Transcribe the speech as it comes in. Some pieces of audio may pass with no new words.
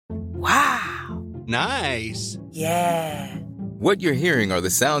Nice. Yeah. What you're hearing are the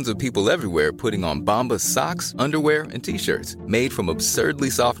sounds of people everywhere putting on Bombas socks, underwear, and T-shirts made from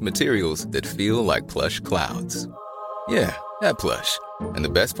absurdly soft materials that feel like plush clouds. Yeah, that plush. And the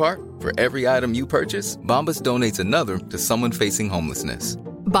best part? For every item you purchase, Bombas donates another to someone facing homelessness.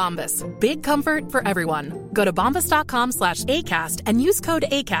 Bombas. Big comfort for everyone. Go to bombas.com/ACAST and use code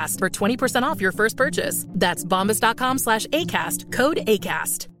ACAST for 20% off your first purchase. That's bombas.com/ACAST. Code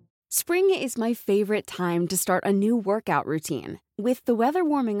ACAST. Spring is my favorite time to start a new workout routine. With the weather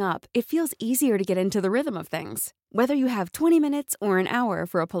warming up, it feels easier to get into the rhythm of things. Whether you have 20 minutes or an hour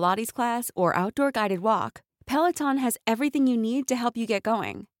for a Pilates class or outdoor guided walk, Peloton has everything you need to help you get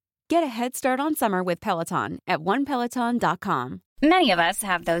going. Get a head start on summer with Peloton at onepeloton.com. Many of us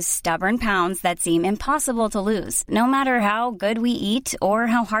have those stubborn pounds that seem impossible to lose, no matter how good we eat or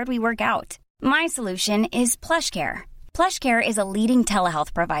how hard we work out. My solution is PlushCare. PlushCare is a leading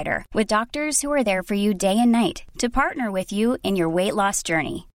telehealth provider with doctors who are there for you day and night to partner with you in your weight loss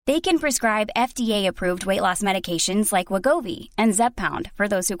journey. They can prescribe FDA-approved weight loss medications like Wegovy and Zepbound for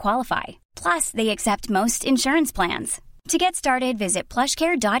those who qualify. Plus, they accept most insurance plans. To get started, visit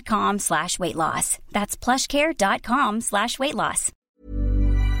plushcare.com/weightloss. That's plushcare.com/weightloss.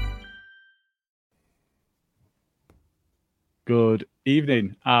 Good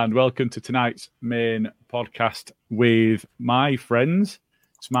evening and welcome to tonight's main podcast with my friends,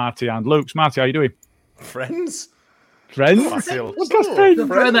 Smarty and Luke. Smarty, how are you doing? Friends? Friends? Oh, I feel Podcast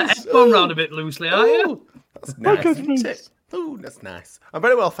throwing that F-bomb round a bit loosely, are you? That's nice, isn't it? Oh, that's nice. I'm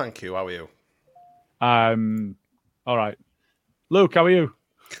very well, thank you. How are you? All right. Luke, how are you?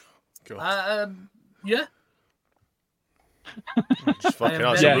 Yeah. Just fucking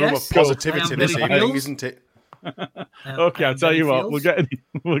it's a room of positivity this evening, isn't it? Okay, I'll tell you what.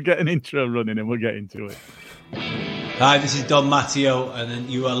 We'll get an intro running and we'll get into it. Hi, this is Don Matteo, and then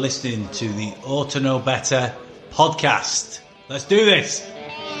you are listening to the Ought to Know Better podcast. Let's do this.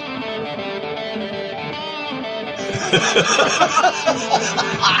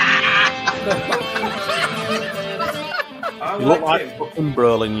 You look like fucking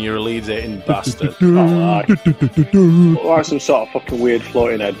Brolin, you're a Leeds eating bastard. Look like some sort of fucking weird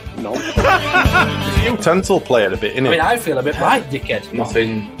floating head. No. You utensil player a bit, innit? I mean, I feel a bit right, dickhead.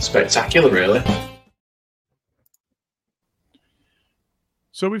 Nothing spectacular, really.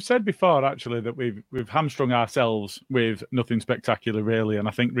 So we've said before, actually, that we've hamstrung ourselves with nothing spectacular, really, and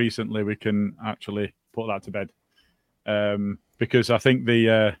I think recently we can actually put that to bed, because I think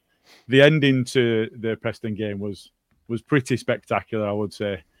the ending to the Preston game was pretty spectacular, I would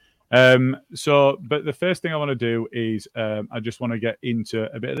say. But the first thing I want to do is I just want to get into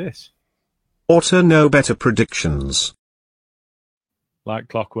a bit of this. Ought to Know Better predictions. Like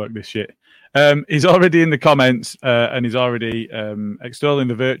clockwork, this shit. He's already in the comments and he's already extolling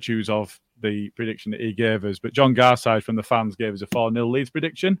the virtues of the prediction that he gave us. But John Garside from the fans gave us a 4-0 Leeds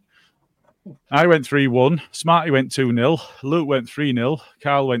prediction. I went 3-1. Smarty went 2-0. Luke went 3-0.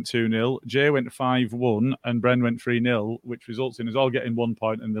 Carl went 2-0. Jay went 5-1. And Bren went 3-0, which results in us all getting 1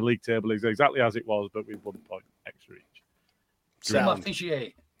 point. And the league table is exactly as it was, but with 1 point extra each. Sound.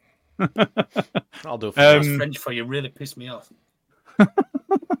 Appreciate. I'll do it. French for you really pissed me off.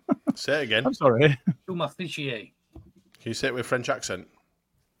 Say it again. I'm sorry. Tu m'affichier. Can you say it with French accent?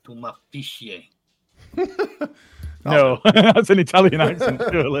 Tu m'affichier. No, that's an Italian accent,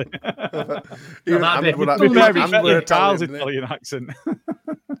 surely. Carl's Italian accent.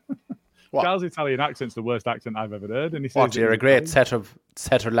 Carl's Italian accent's the worst accent I've ever heard. And he says, you're a great set of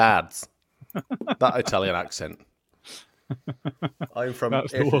lads. That Italian accent. I'm from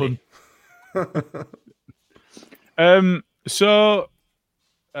That's Italy. The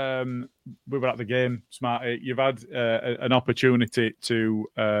one. We were at the game, Smarty. You've had an opportunity to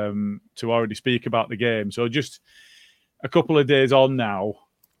already speak about the game. So just a couple of days on now,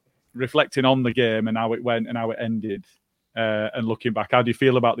 reflecting on the game and how it went and how it ended, and looking back, how do you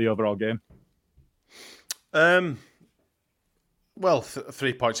feel about the overall game? Well,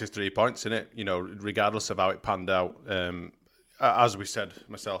 3 points is 3 points, isn't it? You know, regardless of how it panned out. As we said,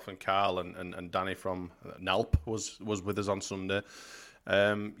 myself and Carl and Danny from NALP was with us on Sunday.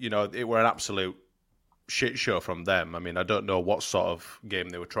 You know, it were an absolute shit show from them. I mean, I don't know what sort of game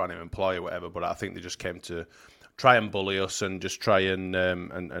they were trying to employ or whatever, but I think they just came to try and bully us and just try and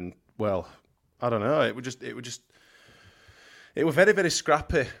well, I don't know. It was very, very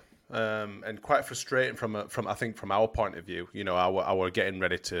scrappy. And quite frustrating from I think from our point of view. You know, our getting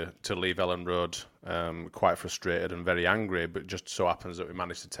ready to leave Ellen Road, quite frustrated and very angry. But just so happens that we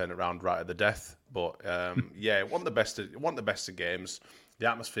managed to turn it around right at the death. But yeah, it wasn't the best of games. The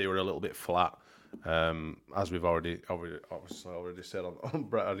atmosphere were a little bit flat. as we've already said on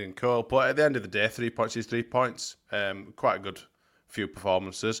Brett and Cole. But at the end of the day, 3 points is 3 points. Quite a good few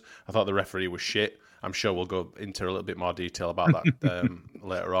performances. I thought the referee was shit. I'm sure we'll go into a little bit more detail about that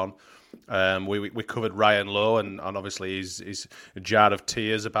later on. We covered Ryan Lowe, and obviously he's a jar of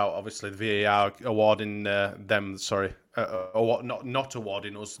tears about obviously the VAR awarding them. Sorry, not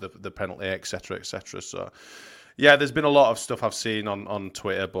awarding us the penalty, etc., etc. So yeah, there's been a lot of stuff I've seen on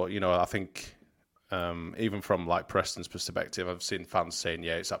Twitter, but I think even from like Preston's perspective, I've seen fans saying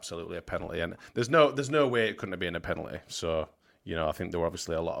it's absolutely a penalty, and there's no way it couldn't have been a penalty. So I think there were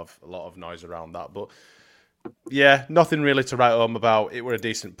obviously a lot of noise around that, but. Yeah, nothing really to write home about. It were a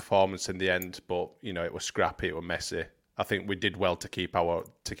decent performance in the end, but it was scrappy, it was messy. I think we did well to keep our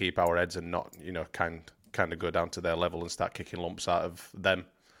heads and not kind of go down to their level and start kicking lumps out of them,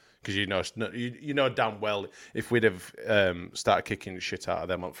 because you know damn well if we'd have started kicking shit out of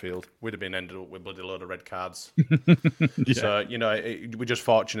them on field, we'd have been ended up with a bloody load of red cards. Yeah. So we're just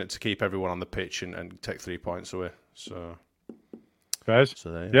fortunate to keep everyone on the pitch and take 3 points away. So fair.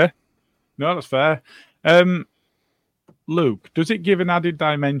 So yeah, no, that's fair. Luke, does it give an added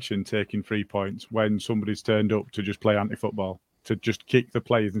dimension taking 3 points when somebody's turned up to just play anti-football, to just kick the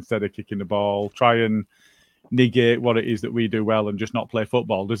players instead of kicking the ball, try and negate what it is that we do well and just not play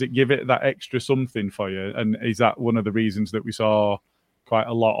football? Does it give it that extra something for you? And is that one of the reasons that we saw quite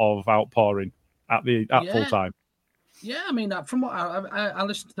a lot of outpouring at full time? Yeah, I mean, from what I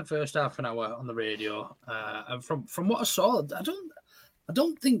listened to the first half an hour on the radio, and from what I saw, I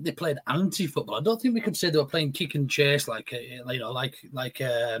don't think they played anti-football. I don't think we could say they were playing kick and chase like a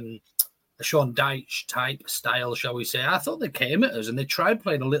Sean Dyche type style, shall we say. I thought they came at us and they tried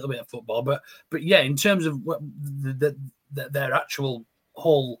playing a little bit of football, but yeah, in terms of what their actual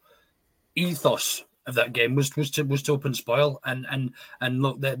whole ethos of that game was to up and spoil, and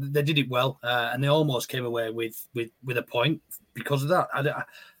look, they did it well, and they almost came away with a point because of that.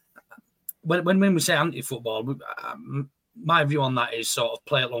 When we say anti-football, my view on that is sort of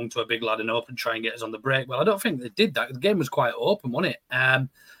play along to a big lad and open, try and get us on the break. Well, I don't think they did that. The game was quite open, wasn't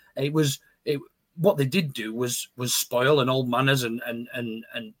it? What they did do was spoil and old manners and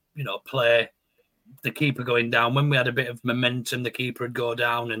play the keeper going down. When we had a bit of momentum, the keeper would go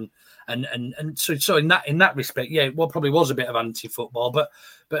down, and so in that respect, yeah, it probably was a bit of anti-football,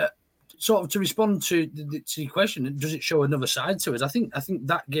 but sort of to respond to your question, does it show another side to us? I think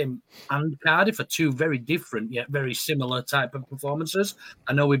that game and Cardiff are two very different yet very similar type of performances.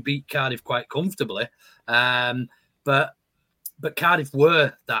 I know we beat Cardiff quite comfortably, but Cardiff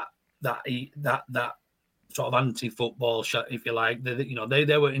were that sort of anti-football shot, if you like.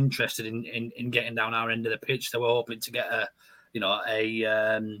 They were interested in getting down our end of the pitch. They were hoping to get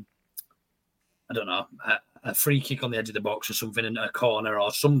a free kick on the edge of the box or something in a corner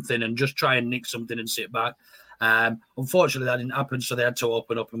or something, and just try and nick something and sit back. Unfortunately, that didn't happen, so they had to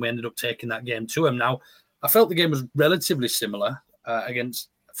open up, and we ended up taking that game to them. Now, I felt the game was relatively similar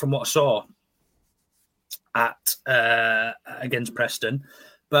from what I saw against Preston,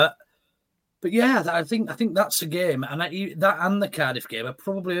 but yeah, I think that's a game, and that and the Cardiff game are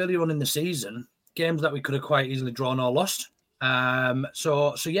probably earlier on in the season games that we could have quite easily drawn or lost.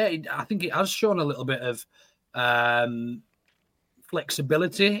 So yeah, I think it has shown a little bit of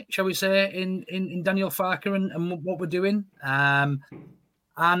flexibility, shall we say, in Daniel Farker and what we're doing. And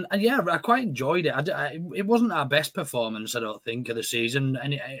yeah, I quite enjoyed it. It wasn't our best performance, I don't think, of the season,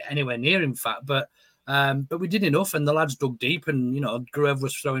 anywhere near, in fact. But we did enough, and the lads dug deep, and Gruev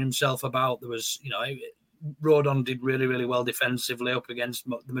was throwing himself about. There was, Rodon did really, really well defensively up against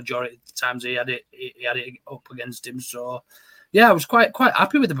the majority of the times he had it up against him. So yeah, I was quite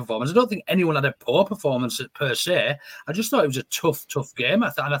happy with the performance. I don't think anyone had a poor performance per se. I just thought it was a tough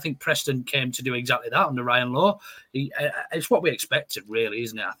Mm. and I think Preston came to do exactly that under Ryan Lowe. It's what we expected, really,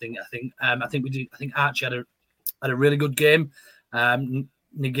 isn't it? I think we did. I think Archie had a really good game,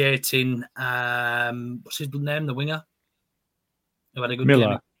 negating what's his name, the winger who had a good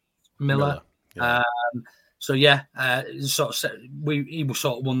game. Miller. Yeah. So yeah, he sort of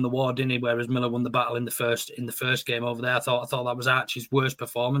won the war, didn't he? Whereas Miller won the battle in the first game over there. I thought that was Archie's worst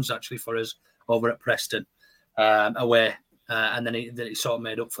performance actually for us over at Preston away, and then he sort of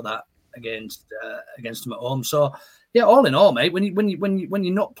made up for that against him at home. So yeah, all in all, mate, when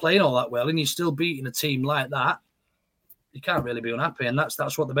you're not playing all that well and you're still beating a team like that, you can't really be unhappy, and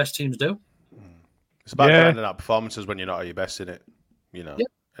that's what the best teams do. It's about grinding out performances when you're not at your best in it, Yeah.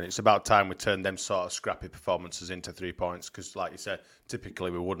 And it's about time we turned them sort of scrappy performances into 3 points, because, like you said,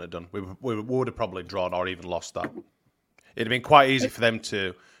 typically we wouldn't have done. We would have probably drawn or even lost that. It'd have been quite easy for them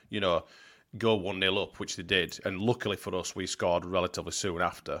to, go 1-0 up, which they did, and luckily for us, we scored relatively soon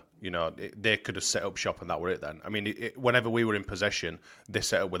after. They could have set up shop and that were it then. I mean, whenever we were in possession, they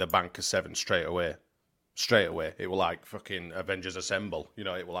set up with a bank of 7 straight away. It was like fucking Avengers Assemble. It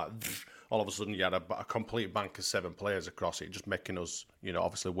was like all of a sudden you had a complete bank of 7 players across it, just making us,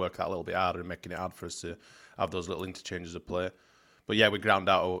 obviously work that a little bit harder and making it hard for us to have those little interchanges of play. But yeah, we ground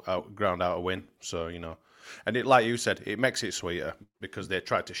out a win. So, and it, like you said, it makes it sweeter because they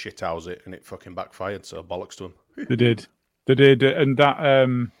tried to shithouse it and it fucking backfired. So bollocks to them. They did, and that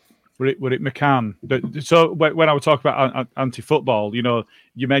were it McCann. So when I was talking about anti-football,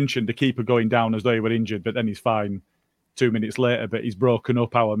 you mentioned the keeper going down as though he were injured, but then he's fine 2 minutes later. But he's broken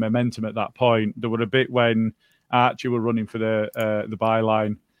up our momentum at that point. There were a bit when Archie were running for the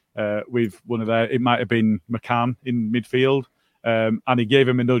byline with one of it might have been McCann in midfield. And he gave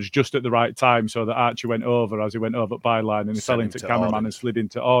him a nudge just at the right time so that Archie went over as he went over byline and he fell into cameraman and slid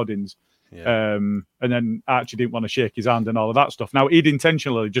into Audins. Yeah. And then Archie didn't want to shake his hand and all of that stuff. Now, he'd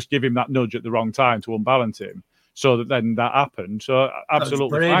intentionally just give him that nudge at the wrong time to unbalance him so that then that happened. So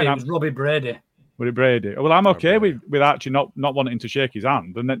absolutely fine. It was Robbie Brady. Was it Brady? Well, I'm okay with Archie not wanting to shake his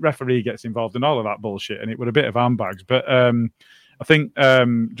hand, and the referee gets involved in all of that bullshit, and it was a bit of handbags. But I think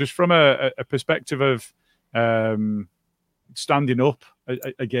just from a perspective of standing up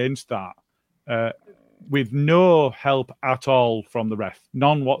against that, with no help at all from the ref,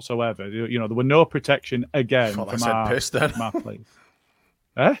 none whatsoever. There were no protection again from our place.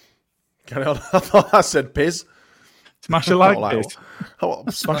 Eh? Carry on. I thought I said piss. Smash a like piss.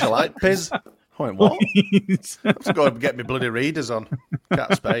 Smash a like piss. I went, what? Let's go and get my bloody readers on.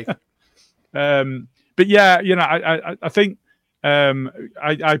 Can't speak. But yeah, I think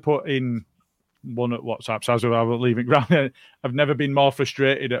I put in one at WhatsApp, so I was leaving ground. I've never been more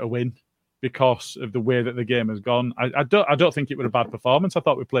frustrated at a win because of the way that the game has gone. I don't think it was a bad performance. I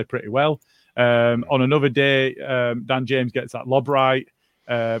thought we played pretty well. On another day, Dan James gets that lob right.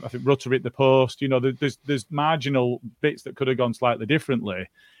 I think Rutter hit the post. There's marginal bits that could have gone slightly differently.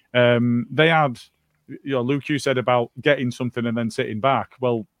 They had, Luke, you said about getting something and then sitting back.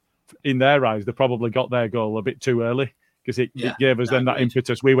 Well, in their eyes, they probably got their goal a bit too early because it gave us then that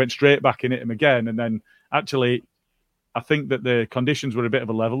impetus. We went straight back and hit him again, and then actually, I think that the conditions were a bit of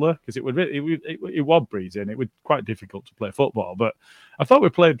a leveler because it was breezing. It was quite difficult to play football, but I thought we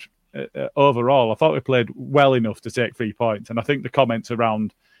played overall. I thought we played well enough to take 3 points, and I think the comments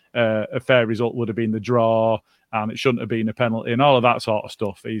around a fair result would have been the draw, and it shouldn't have been a penalty, and all of that sort of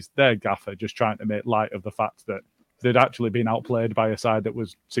stuff. He's their gaffer just trying to make light of the fact that they'd actually been outplayed by a side that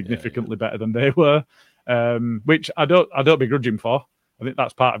was significantly better than they were, which I don't begrudge him for. I think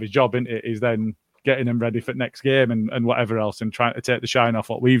that's part of his job, isn't it? Is then getting them ready for next game and whatever else, and trying to take the shine off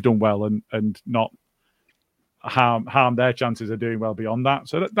what we've done well and not harm their chances of doing well beyond that.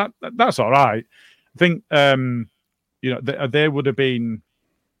 So that's all right. I think they would have been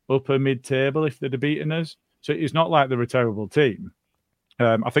upper mid-table if they'd have beaten us. So it's not like they're a terrible team.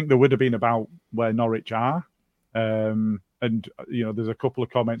 I think they would have been about where Norwich are. And there's a couple of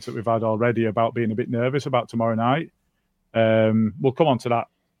comments that we've had already about being a bit nervous about tomorrow night. We'll come on to that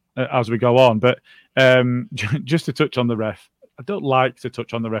as we go on. But just to touch on the ref, I don't like to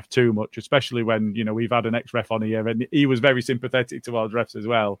touch on the ref too much, especially when, we've had an ex-ref on here and he was very sympathetic towards refs as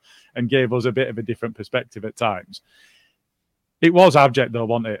well and gave us a bit of a different perspective at times. It was abject though,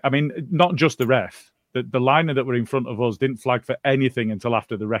 wasn't it? I mean, not just the ref. The liner that were in front of us didn't flag for anything until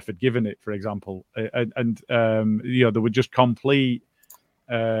after the ref had given it, for example. And they were just complete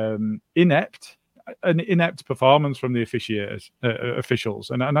inept performance from the officials.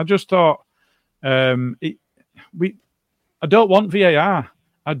 And I just thought, I don't want VAR.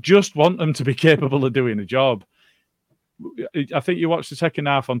 I just want them to be capable of doing a job. I think you watched the second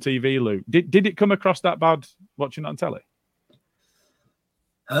half on TV, Luke. Did it come across that bad watching it on telly?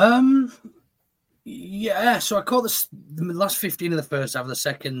 Yeah, so I caught the last 15 of the first half of the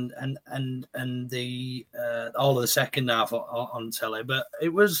second and the all of the second half on telly, but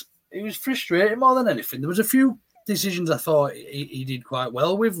it was frustrating more than anything. There was a few decisions I thought he did quite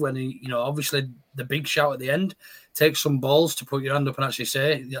well with when he, obviously the big shout at the end takes some balls to put your hand up and actually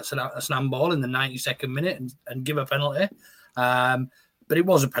say that's an handball in the 92nd minute and give a penalty. But it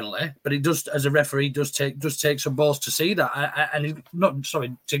was a penalty. But it does, as a referee, does take some balls to see that, and he's not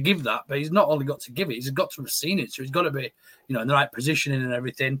sorry to give that, but he's not only got to give it; he's got to have seen it. So he's got to be, in the right positioning and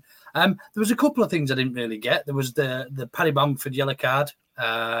everything. There was a couple of things I didn't really get. There was the Paddy Bamford yellow card.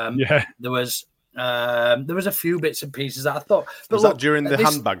 There was a few bits and pieces that I thought. But was that during the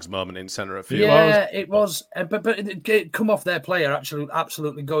handbags moment in centre of field? Yeah, it was. But it come off their player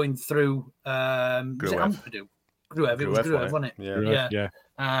absolutely going through. Was it Ampadu? Gruev, it was Gruev, wasn't it? Yeah.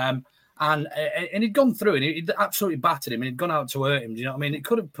 And And he'd gone through and he'd absolutely battered him and he'd gone out to hurt him. Do you know what I mean? It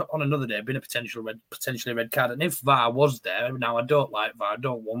could have put on another day been a potentially red card. And if VAR was there, now I don't like VAR, I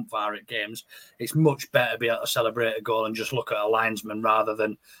don't want VAR at games. It's much better to be able to celebrate a goal and just look at a linesman rather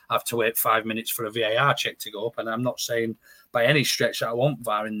than have to wait 5 minutes for a VAR check to go up. And I'm not saying by any stretch that I want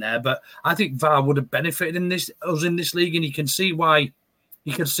VAR in there, but I think VAR would have benefited us in this league, and you can see why.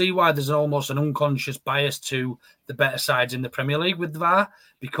 You can see why there's almost an unconscious bias to the better sides in the Premier League with VAR,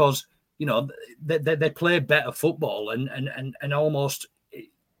 because they play better football and almost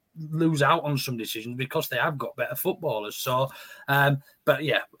lose out on some decisions because they have got better footballers. So, but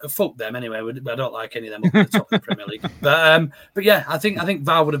yeah, fuck them anyway. I don't like any of them up at the top of the Premier League. But yeah, I think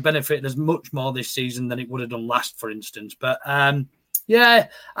VAR would have benefited us much more this season than it would have done last, for instance. But yeah,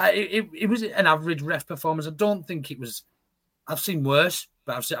 it was an average ref performance. I don't think it was. I've seen worse,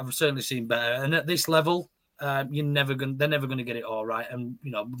 but I've certainly seen better. And at this level, they're never going to get it all right, and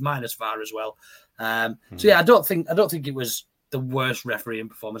minus VAR as well. So yeah, I don't think it was the worst refereeing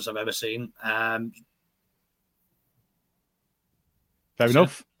performance I've ever seen. Fair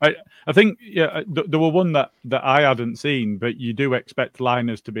enough. I think there were one that I hadn't seen, but you do expect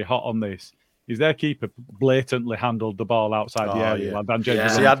liners to be hot on this. Is their keeper blatantly handled the ball outside the area? Yeah. Like Dan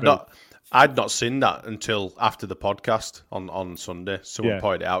James See, I'd not seen that until after the podcast on Sunday. Someone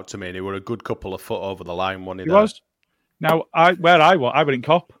pointed it out to me, and he were a good couple of foot over the line, wasn't he? He was. Now, I were in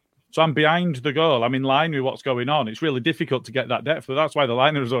Cop, so I'm behind the goal. I'm in line with what's going on. It's really difficult to get that depth, but that's why the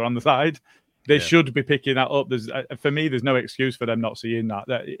liners are on the side. They should be picking that up. For me, there's no excuse for them not seeing that.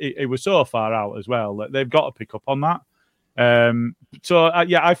 It was so far out as well that they've got to pick up on that.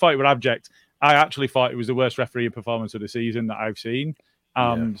 I thought it was abject. I actually thought it was the worst referee performance of the season that I've seen,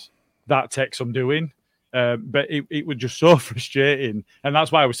 and that takes some doing. But it was just so frustrating, and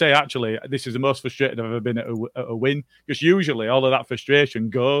that's why I would say actually this is the most frustrated I've ever been at a win, because usually all of that frustration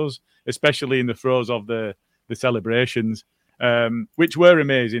goes, especially in the throes of the celebrations, which were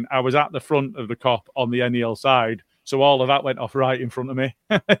amazing. I was at the front of the Cop on the NEL side, so all of that went off right in front of me.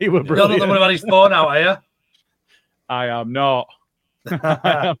 It was brilliant. You're not the one who had his phone out, are you? I am not.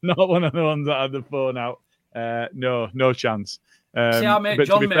 I am not one of the ones that had the phone out. No chance. See how mate but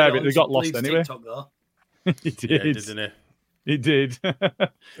John to be fair, made they got lost anyway. TikTok, though. He did. Yeah, didn't he? He did.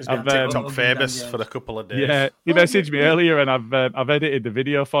 He's been TikTok famous for a couple of days. Yeah, he messaged me earlier, and I've edited the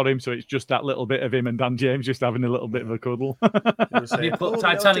video for him, so it's just that little bit of him and Dan James just having a little bit of a cuddle. Have you put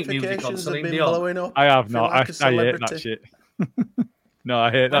Titanic music on Celine Dion? I have not. I hate that shit. No,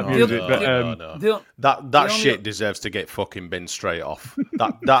 I hate that music. But that shit deserves to get fucking binned straight off.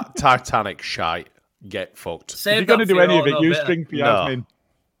 That Titanic shite, get fucked. If you're going to do any of it, use string for Yasmin.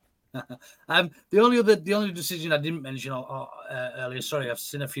 The only decision I didn't mention earlier, sorry, I've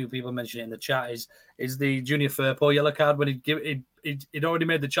seen a few people mention it in the chat, is the Junior Firpo yellow card when he'd already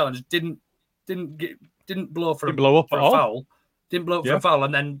made the challenge, didn't blow for a foul, didn't blow up for a foul,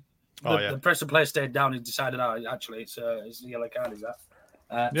 and then the pressure player stayed down and decided, actually it's a yellow card, is that?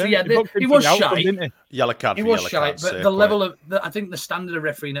 He was shy. Yellow card. He was shy, but the level of I think the standard of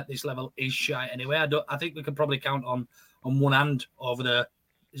refereeing at this level is shy anyway. I think we can probably count on one hand over the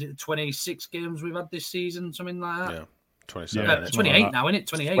 26 games we've had this season, something like that. Yeah, 27. 28 now, isn't it?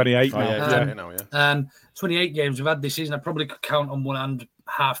 28. 28 now. 28 games we've had this season. I probably could count on one hand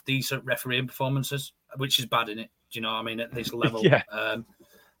half decent refereeing performances, which is bad, isn't it? Do you know what I mean? At this level.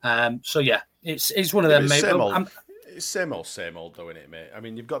 So yeah, it's one of them, mate. It's same old, though, isn't it, mate? I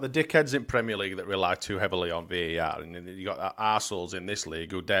mean, you've got the dickheads in Premier League that rely too heavily on VAR, and then you've got arseholes in this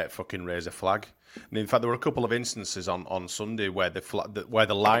league who dare fucking raise a flag. And in fact, there were a couple of instances on Sunday where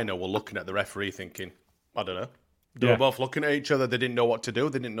the liner were looking at the referee thinking, I don't know. They were both looking at each other. They didn't know what to do.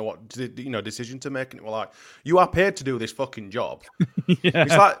 They didn't know what decision to make. And it were like, you are paid to do this fucking job.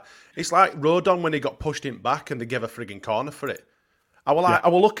 It's like Rodon when he got pushed in back and they gave a frigging corner for it. I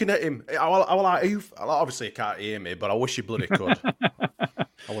was looking at him. I was like, obviously you can't hear me, but I wish you bloody could.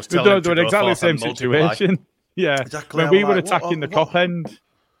 I was telling him to go exactly the forth same and multiply. situation. Yeah, exactly. When we were attacking the Cop end,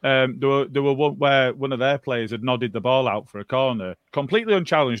 there were one where one of their players had nodded the ball out for a corner, completely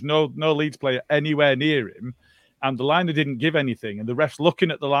unchallenged. No Leeds player anywhere near him, and the liner didn't give anything. And the ref's looking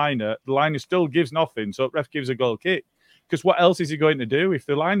at the liner still gives nothing. So the ref gives a goal kick. Because what else is he going to do if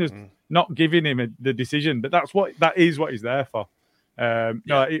the liner's not giving him the decision? But that is what he's there for. I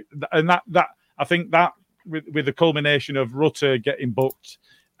think that with the culmination of Rutter getting booked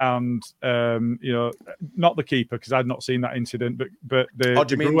and not the keeper, because I'd not seen that incident, but the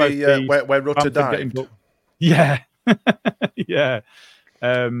do you mean where Rutter died? Yeah. Yeah.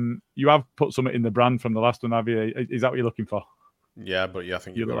 You have put something in the brand from the last one, have you? Is that what you're looking for? Yeah, but I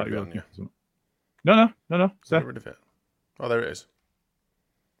think you've got it on you. No. Get rid of it. Oh, there it is.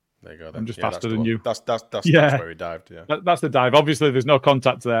 There you go. Then. I'm just faster than you. That's where he dived. Yeah, that's the dive. Obviously, there's no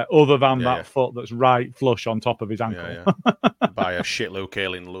contact there other than that foot that's right flush on top of his ankle. Yeah. By a shit Luke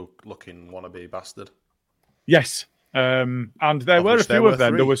Ayling looking wannabe bastard. Yes, and there were a few of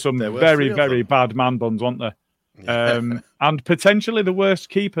them. There were some very, very bad man buns, weren't there? Yeah. And potentially the worst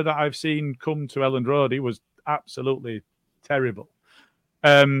keeper that I've seen come to Elland Road. He was absolutely terrible.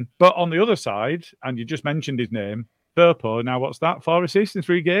 But on the other side, and you just mentioned his name, Firpo. Now, what's that? 4 assists in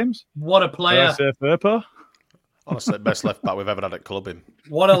 3 games? What a player. Firpo. Honestly, best left back we've ever had at clubbing.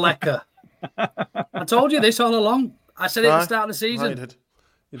 What a lecker. I told you this all along. I said it at the start of the season.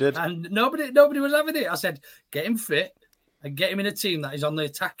 You did. And nobody was having it. I said, get him fit and get him in a team that is on the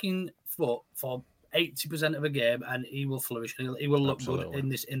attacking foot for 80% of a game, and he will flourish. He will look good in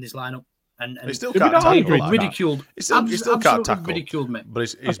this lineup. And he still can't tackle. Like ridiculed. He still can't tackle. Ridiculed me.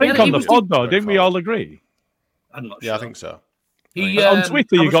 But I think on the pod though, didn't we all agree? I'm not sure. Yeah, I think so. On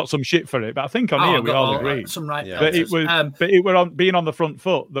Twitter, you got some shit for it, but I think on here we all agreed. Some right. But it was, on being on the front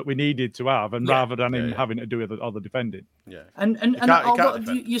foot that we needed to have, and rather than him having to do with all the defending. Yeah. And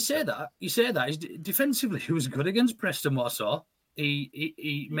you say that defensively he was good against Preston. What I saw.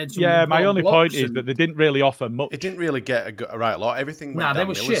 He made some. Yeah, my only point is that they didn't really offer much. It didn't really get a right lot. Everything went down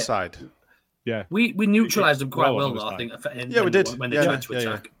Miller's side. Yeah, we neutralised them quite well, though. I think. We did when they tried to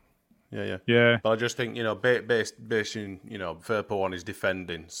attack. Yeah. But I just think basing Firpo on his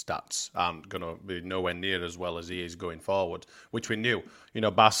defending stats aren't going to be nowhere near as well as he is going forward, which we knew.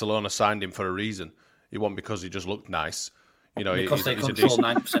 Barcelona signed him for a reason. It wasn't because he just looked nice. Because they control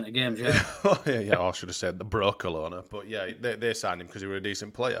 90% of games, yeah. I should have said the broker owner, but yeah, they signed him because he was a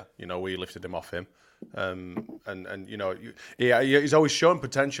decent player. We lifted him off him, he's always shown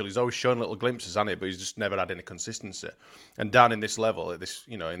potential. He's always shown little glimpses, hasn't he? But he's just never had any consistency. And down in this level, at this,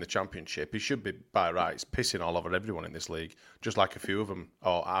 in the Championship, he should be by rights pissing all over everyone in this league, just like a few of them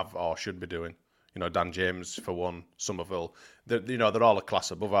or should be doing. Dan James for one, Somerville. They're all a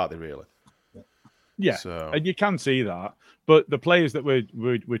class above, aren't they? Really? Yeah, and you can see that. But the players that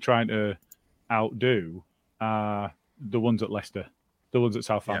we're trying to outdo are the ones at Leicester, the ones at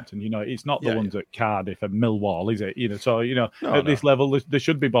Southampton. It's not the ones at Cardiff and Millwall, is it? So at this level, there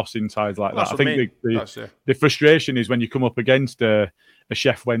should be bossing sides like that. I think the frustration is when you come up against a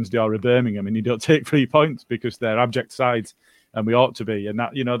Sheff Wednesday or a Birmingham and you don't take 3 points because they're abject sides, and we ought to be. And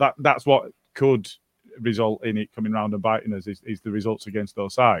that's what could result in it coming round and biting us is the results against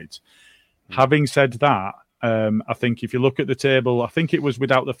those sides. Having said that, I think if you look at the table, I think it was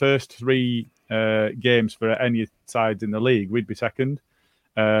without the first 3 games for any sides in the league, we'd be second.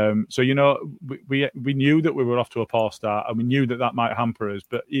 So we knew that we were off to a poor start, and we knew that might hamper us.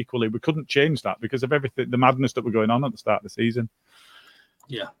 But equally, we couldn't change that because of everything, the madness that were going on at the start of the season.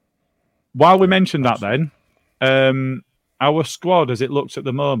 Yeah. While we mentioned that, then our squad, as it looks at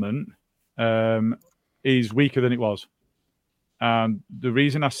the moment, is weaker than it was. And the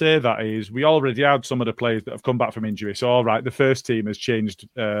reason I say that is we already had some of the players that have come back from injury. So, all right, the first team has changed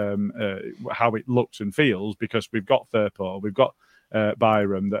how it looks and feels because we've got Firpo, we've got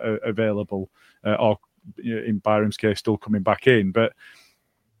Byram that are available, or in Byram's case, still coming back in. But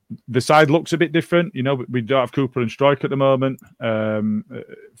the side looks a bit different. We don't have Cooper and Stroik at the moment.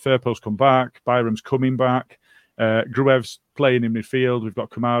 Firpo's come back. Byram's coming back. Gruev's playing in midfield. We've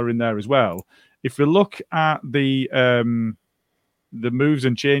got Kamara in there as well. If we look at the moves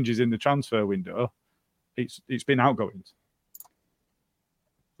and changes in the transfer window, it's been outgoings.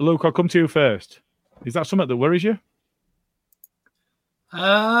 Luke, I'll come to you first. Is that something that worries you?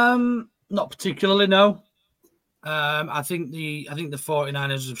 Not particularly, no. I think the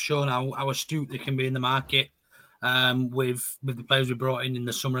 49ers have shown how astute they can be in the market with the players we brought in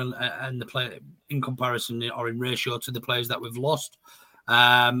the summer and the play in comparison or in ratio to the players that we've lost.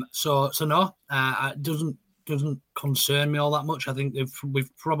 So no, it doesn't concern me all that much. I think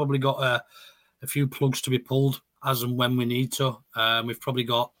we've probably got a few plugs to be pulled as and when we need to. We've probably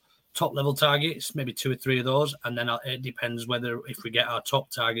got top level targets, maybe 2 or 3 of those, and then it depends if we get our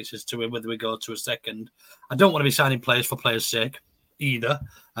top targets as to whether we go to a second. I don't want to be signing players for players' sake either.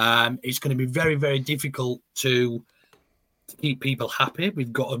 It's going to be very, very difficult to keep people happy.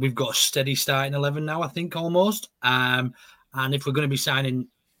 We've got a steady starting 11 now, I think, almost. And if we're going to be signing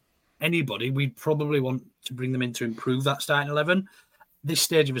anybody, we'd probably want to bring them in to improve that starting 11. This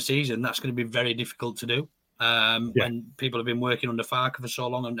stage of a season, that's going to be very difficult to do. When people have been working under Farker for so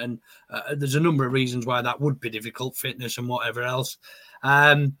long, and there's a number of reasons why that would be difficult, fitness and whatever else.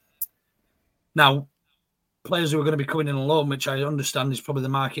 Now, players who are going to be coming in on loan, which I understand is probably the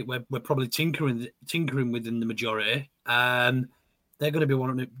market where we're probably tinkering within the majority. They're going to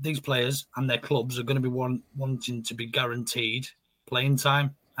be these players and their clubs are going to be wanting to be guaranteed playing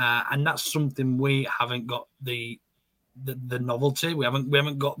time. and that's something we haven't got the novelty. We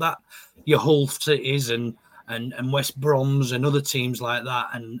haven't got that. Your Hull Cities and West Broms and other teams like that,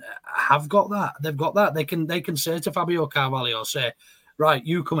 and have got that. They've got that. They can say to Fabio Carvalho, say, right,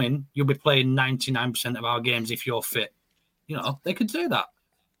 you come in, you'll be playing 99% of our games if you're fit. You know, they could do that.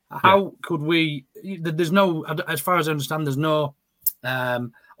 How could we? There's no, as far as I understand, there's no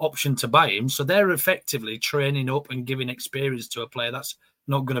option to buy him. So they're effectively training up and giving experience to a player that's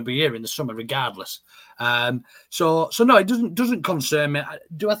not going to be here in the summer, regardless. So no, it doesn't concern me.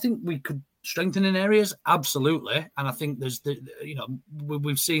 Do I think we could strengthen in areas? Absolutely. And I think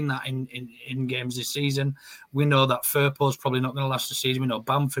we've seen that in games this season. We know that Firpo's probably not going to last the season. We know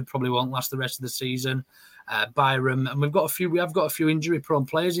Bamford probably won't last the rest of the season. Byram, and we have got a few injury-prone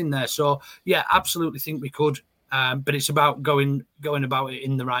players in there. So yeah, absolutely think we could. But it's about going about it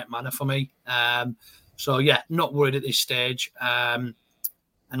in the right manner for me. So yeah, not worried at this stage.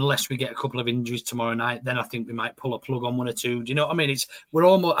 Unless we get a couple of injuries tomorrow night, then I think we might pull a plug on one or two. Do you know what I mean? We're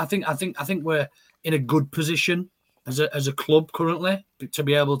almost. I think we're in a good position as a club currently to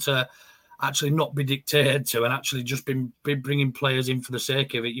be able to actually not be dictated to and actually just be bringing players in for the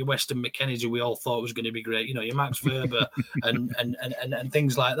sake of it. Your Weston McKennie's, who we all thought was going to be great. You know, your Max Verber and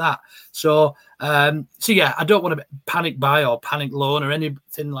things like that. So yeah, I don't want to panic buy or panic loan or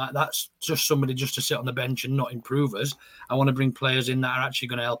anything like that. It's just somebody just to sit on the bench and not improve us. I want to bring players in that are actually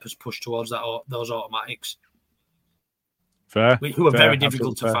going to help us push towards those automatics. Fair. Who are very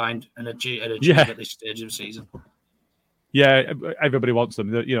difficult to find and achieve at this stage of the season. Yeah, everybody wants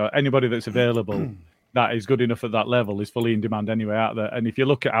them. You know, anybody that's available that is good enough at that level is fully in demand anyway out there. And if you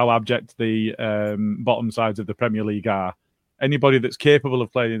look at how abject the bottom sides of the Premier League are, anybody that's capable of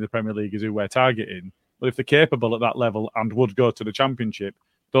playing in the Premier League is who we're targeting. But if they're capable at that level and would go to the Championship,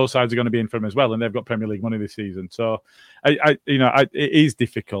 those sides are going to be in for them as well, and they've got Premier League money this season. So, it is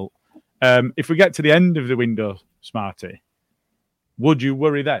difficult. If we get to the end of the window, Smarty, would you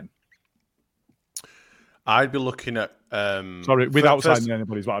worry then? I'd be looking at without signing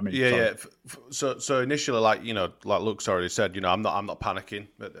anybody is what I mean. Yeah. So initially, like Luke's already said, I'm not panicking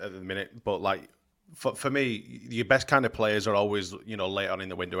at the minute, but like for me, your best kind of players are always late on in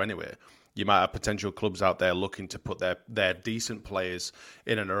the window anyway. You might have potential clubs out there looking to put their decent players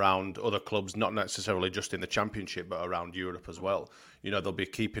in and around other clubs, not necessarily just in the Championship, but around Europe as well. They'll be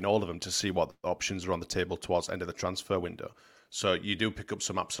keeping all of them to see what options are on the table towards the end of the transfer window. So you do pick up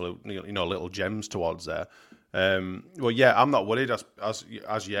some absolute, little gems towards there. Well, yeah, I'm not worried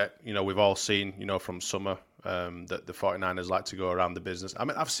as yet. We've all seen, from summer that the 49ers like to go around the business. I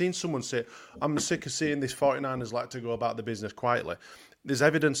mean, I've seen someone say, I'm sick of seeing this 49ers like to go about the business quietly. There's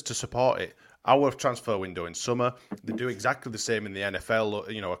evidence to support it. Our transfer window in summer, they do exactly the same in the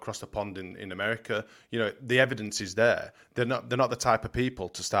NFL, across the pond in America. The evidence is there. They're not the type of people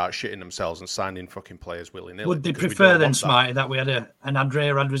to start shitting themselves and signing fucking players willy-nilly. Would they prefer then, Smarty, that we had an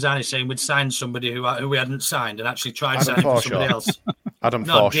Andrea Radrizzani saying we'd signed somebody who we hadn't signed and actually tried signing for somebody else? Adam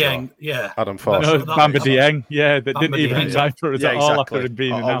Forshaw. Yeah. Adam Forshaw. Bamba Dieng. Yeah, that didn't even sign for us at all after it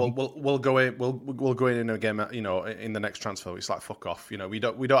being announced. We'll go in. We'll go in again. In the next transfer, it's like fuck off. We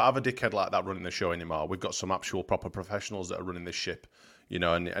don't have a dickhead like that running the show anymore. We've got some actual proper professionals that are running this ship.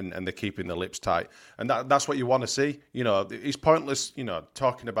 And they're keeping their lips tight, and that's what you want to see. It's pointless.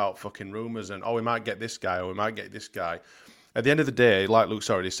 Talking about fucking rumors and we might get this guy or we might get this guy. At the end of the day, like Luke's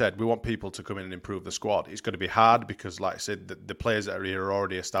already said, we want people to come in and improve the squad. It's going to be hard because, like I said, the players that are here are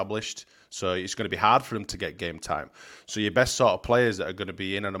already established. So it's going to be hard for them to get game time. So your best sort of players that are going to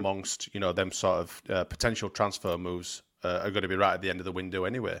be in and amongst, them sort of potential transfer moves are going to be right at the end of the window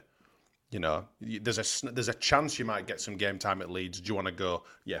anyway. There's a chance you might get some game time at Leeds. Do you want to go?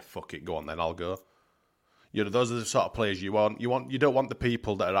 Yeah, fuck it, go on then, I'll go. Those are the sort of players you want. You don't want the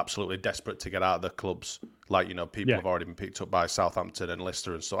people that are absolutely desperate to get out of their clubs. Like, people have already been picked up by Southampton and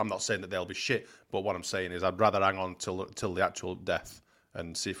Leicester, and so I'm not saying that they'll be shit, but what I'm saying is I'd rather hang on till the actual death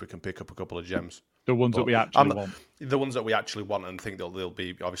and see if we can pick up a couple of gems. The ones that we actually want. The ones that we actually want and think they'll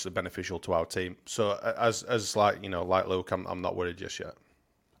be obviously beneficial to our team. So as like Luke, I'm not worried just yet.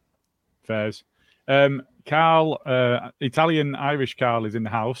 Fairs. Carl, Italian-Irish Carl is in the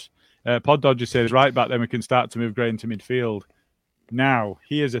house. Pod Dodger says, right back then we can start to move Gray into midfield. Now,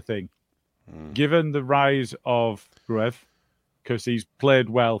 here's the thing. Given the rise of Gruev, because he's played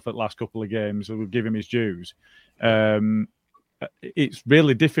well for the last couple of games, so we'll give him his dues, it's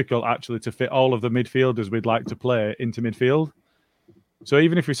really difficult, actually, to fit all of the midfielders we'd like to play into midfield. So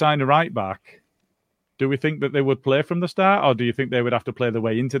even if we sign a right back, do we think that they would play from the start, or do you think they would have to play their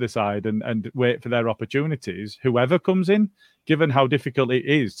way into the side and wait for their opportunities, whoever comes in, given how difficult it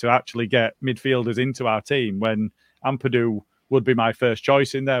is to actually get midfielders into our team when Ampadu would be my first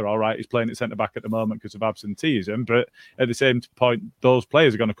choice in there. All right, he's playing at centre-back at the moment because of absenteeism, but at the same point, those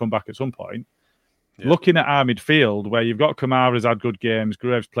players are going to come back at some point. Yeah. Looking at our midfield, where you've got Kamara's had good games,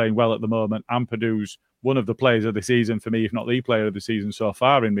 Graves playing well at the moment, Ampadu's one of the players of the season for me, if not the player of the season so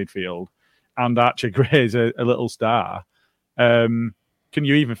far in midfield, and Archie Gray's a little star. Can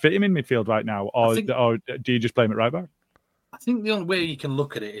you even fit him in midfield right now, or do you just play him at right back? I think the only way you can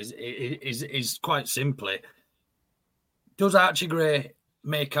look at it is quite simply, does Archie Gray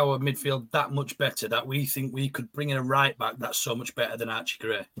make our midfield that much better that we think we could bring in a right back that's so much better than Archie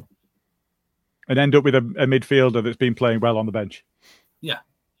Gray? And end up with a midfielder that's been playing well on the bench. Yeah.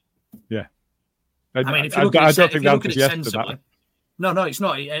 Yeah. I mean, if you look at it sensibly, no, it's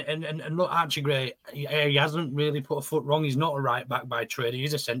not. And look, Archie Gray, he hasn't really put a foot wrong. He's not a right back by trade.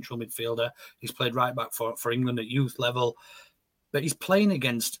 He's a central midfielder. He's played right back for England at youth level. But he's playing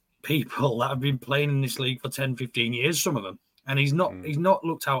against people that have been playing in this league for 10, 15 years, some of them. And he's not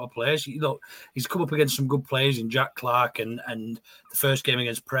looked out of place. He's come up against some good players in Jack Clark and the first game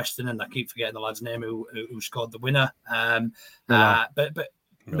against Preston, and I keep forgetting the lad's name who scored the winner. But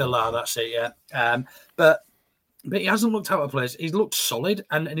Millar, that's it, yeah. But he hasn't looked out of place. He's looked solid,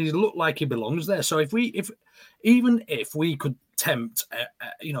 and he's looked like he belongs there. So if we could tempt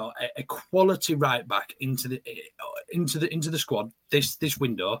a quality right back into the squad this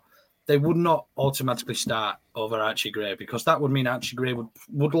window, they would not automatically start over Archie Gray, because that would mean Archie Gray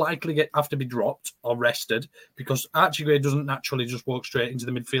would likely have to be dropped or rested, because Archie Gray doesn't naturally just walk straight into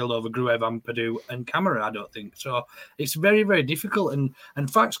the midfield over Gruev, Ampadu and Kamara, I don't think. So it's very, very difficult. And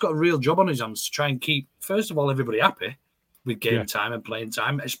Fac's got a real job on his hands to try and keep, first of all, everybody happy with game time and playing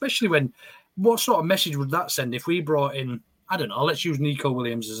time, especially when, what sort of message would that send if we brought in, I don't know, let's use Nico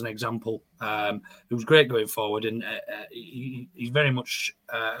Williams as an example, who's great going forward, and he's very much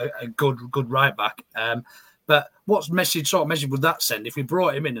a good right back. But what sort of message would that send if we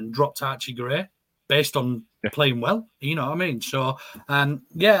brought him in and dropped Archie Gray based on playing well? You know what I mean? So,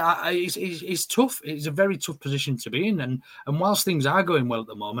 it's tough. It's a very tough position to be in. And whilst things are going well at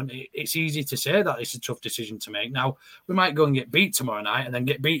the moment, it's easy to say that it's a tough decision to make. Now, we might go and get beat tomorrow night and then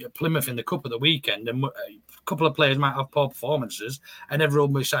get beat at Plymouth in the Cup at the weekend, and a couple of players might have poor performances, and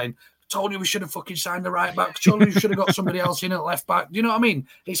everyone will be saying, told you we should have fucking signed the right back, told you we should have got somebody else in at left back. Do you know what I mean?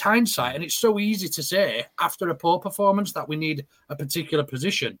 It's hindsight, and it's so easy to say after a poor performance that we need a particular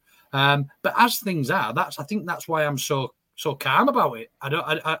position. But as things are, I think that's why I'm so calm about it.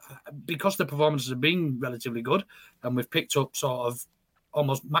 Because the performances have been relatively good, and we've picked up sort of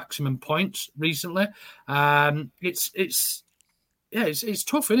almost maximum points recently. It's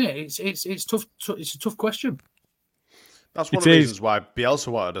tough, isn't it? It's tough. It's a tough question. That's one of the reasons why Bielsa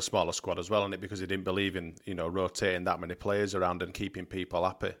wanted a smaller squad as well, isn't it? Because he didn't believe in rotating that many players around and keeping people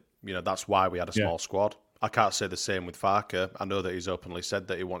happy. That's why we had a small squad. I can't say the same with Farke. I know that he's openly said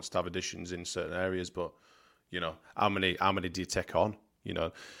that he wants to have additions in certain areas, but how many do you take on?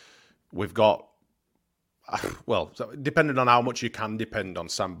 We've got, well, depending on how much you can depend on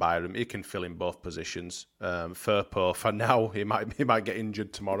Sam Byram, he can fill in both positions. Firpo, for now, he might get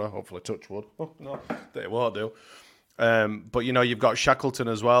injured tomorrow. Hopefully, touch wood. Oh, no, that it won't do. But you've got Shackleton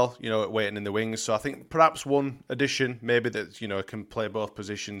as well, waiting in the wings. So I think perhaps one addition, maybe that can play both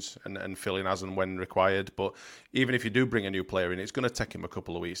positions and fill in as and when required. But even if you do bring a new player in, it's going to take him a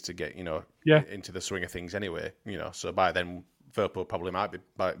couple of weeks to get into the swing of things anyway. So by then Firpo probably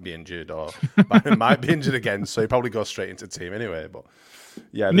might be injured, or might be injured again. So he probably goes straight into the team anyway. But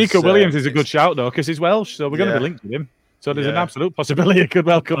yeah, Nico Williams is a good shout though, because he's Welsh, so we're going to be linked with him. So there's an absolute possibility it could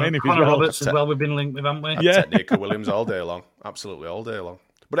well come in if he's Connor Roberts as well. We've been linked with, haven't we? Yeah, Nico Williams all day long, absolutely all day long.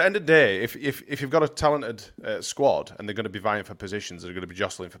 But at the end of the day, if you've got a talented squad and they're going to be vying for positions, they're going to be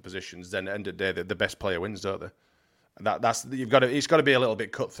jostling for positions, then at the end of the day, the best player wins, don't they? It's got to be a little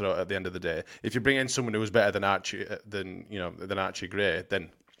bit cutthroat at the end of the day. If you bring in someone who's better than Archie Gray,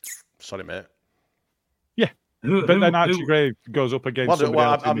 then sorry, mate. Yeah. But then Archie Gray goes up against somebody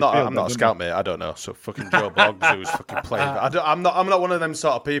else. I'm not a scout, mate. I don't know. So fucking Joe Boggs, who's fucking playing. I'm not one of them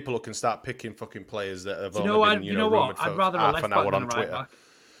sort of people who can start picking fucking players that have only been rumoured for half an hour on Twitter.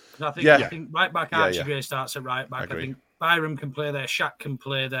 I think right back Archie Gray starts at right back. I think Byram can play there. Shaq can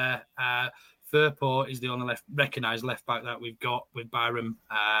play there. Firpo is the only recognised left back that we've got with Byram.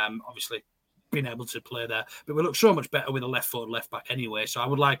 Obviously, being able to play there, but we look so much better with a left-footed left back anyway. So I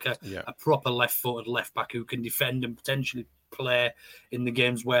would like a proper left-footed left back who can defend and potentially play in the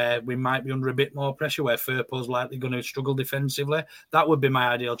games where we might be under a bit more pressure, where Firpo's likely going to struggle defensively. That would be my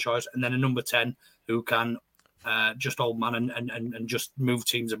ideal choice, and then a number 10 who can just old man and just move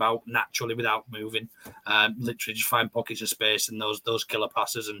teams about naturally without moving. Literally just find pockets of space and those killer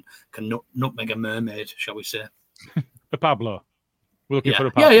passes and can nutmeg a mermaid, shall we say? Pablo. We're looking for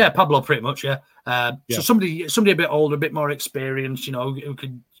a Pablo. Yeah, Pablo, pretty much, yeah. So somebody a bit older, a bit more experienced, who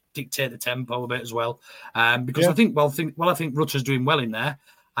could dictate the tempo a bit as well. Because I think Rutter's doing well in there.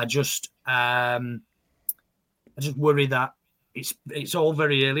 I just worry that it's all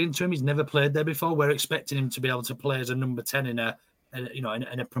very alien to him. He's never played there before. We're expecting him to be able to play as a number 10 in a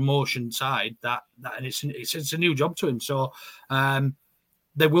promotion side and it's a new job to him. So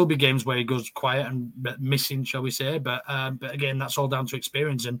there will be games where he goes quiet and missing, shall we say? But again, that's all down to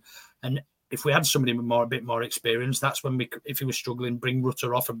experience. And if we had somebody with a bit more experience, that's when if he was struggling, bring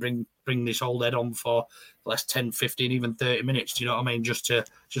Rutter off and bring this old head on for the last 10, 15, even 30 minutes. Do you know what I mean? Just to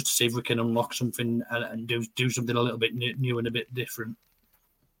see if we can unlock something and do something a little bit new and a bit different.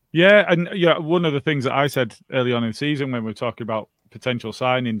 Yeah, and one of the things that I said early on in the season when we were talking about potential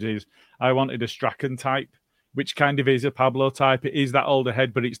signings is I wanted a Strachan type, which kind of is a Pablo type. It is that older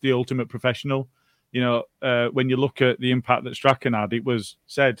head, but it's the ultimate professional. When you look at the impact that Strachan had, it was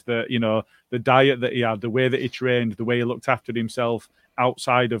said that, the diet that he had, the way that he trained, the way he looked after himself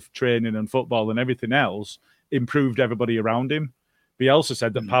outside of training and football and everything else improved everybody around him. Bielsa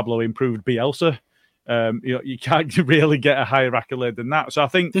said that Pablo improved Bielsa. You can't really get a higher accolade than that. So I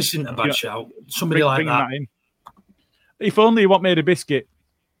think this isn't a bad shout. Somebody like that. In. If only what made a biscuit.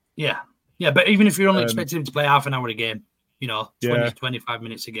 Yeah. Yeah, but even if you're only expecting him to play half an hour a game, 20, 25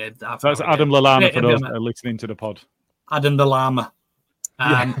 minutes a game. That's Adam Llama for those that are listening to the pod. Adam the Llama.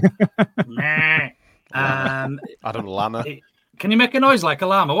 Adam Llama. Can you make a noise like a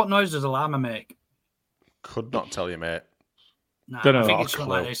llama? What noise does a llama make? Could not tell you, mate. I think it's something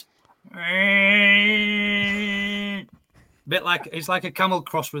like this. Bit like it's like a camel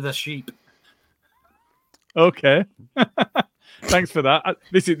crossed with a sheep. Okay. Thanks for that.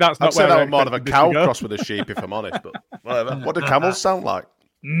 That's not. I'd say that was more of a cow cross with a sheep, if I'm honest. But whatever. What do camels sound like?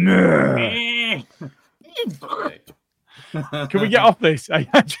 Can we get off this? I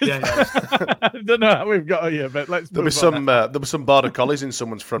don't know how we've got here, but let's. There'll be some border collies in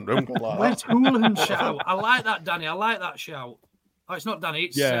someone's front room. Where's Houlihan shout? I like that, Danny. I like that shout. Oh, it's not Danny.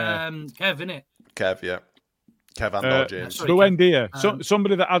 It's Kev, isn't it? Kev, yeah. Kev and James. Buendia.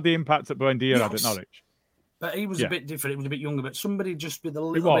 Somebody that had the impact that Buendia had at Norwich. But he was a bit different. He was a bit younger. But somebody just with a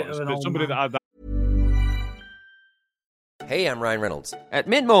little bit of an old somebody man. that had that. Hey, I'm Ryan Reynolds. At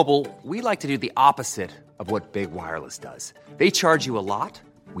Mint Mobile, we like to do the opposite of what Big Wireless does. They charge you a lot.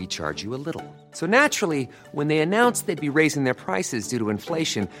 We charge you a little. So naturally, when they announced they'd be raising their prices due to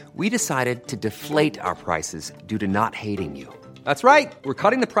inflation, we decided to deflate our prices due to not hating you. That's right. We're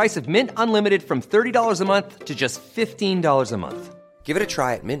cutting the price of Mint Unlimited from $30 a month to just $15 a month. Give it a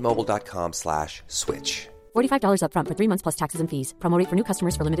try at mintmobile.com/switch. $45 up front for 3 months plus taxes and fees. Promo rate for new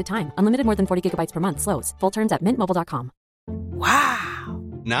customers for limited time. Unlimited more than 40 gigabytes per month. Slows full terms at mintmobile.com. Wow.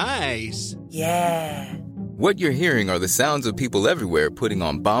 Nice. Yeah. What you're hearing are the sounds of people everywhere putting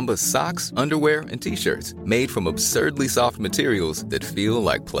on Bombas socks, underwear, and T-shirts made from absurdly soft materials that feel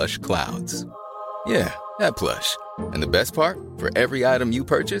like plush clouds. Yeah, that plush. And the best part? For every item you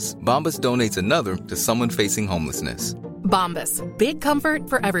purchase, Bombas donates another to someone facing homelessness. Bombas. Big comfort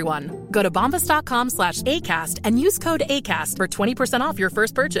for everyone. Go to bombas.com/ACAST and use code ACAST for 20% off your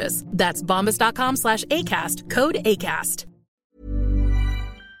first purchase. That's bombas.com/ACAST. Code ACAST.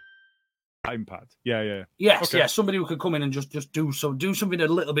 Impact. Yeah. Yes, okay. Somebody who could come in and just do something a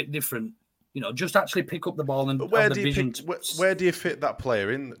little bit different. Just actually pick up the ball and. But where do you fit that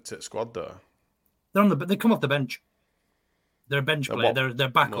player in to squad though? They come off the bench. They're a bench player. They're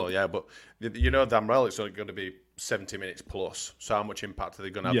backup. Well, yeah, but damn well it's only going to be 70 minutes plus. So how much impact are they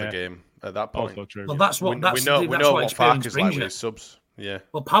going to have the game at that point? Also true. Well, that's what we know what Farker's like with his subs. Yeah.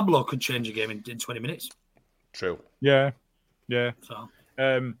 Well, Pablo could change a game in 20 minutes. True. Yeah. So.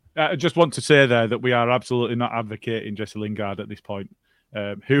 I just want to say there that we are absolutely not advocating Jesse Lingard at this point,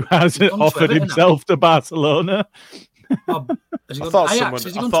 who has offered himself to Barcelona. I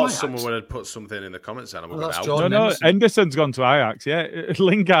thought someone had put something in the comments and No, Henderson's gone to Ajax. Yeah,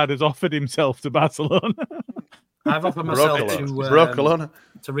 Lingard has offered himself to Barcelona. I've offered myself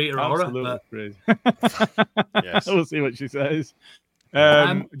to Rita Ora. Yes. We'll see what she says.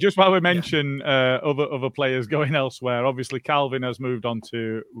 Just while we mention other players going elsewhere, obviously Calvin has moved on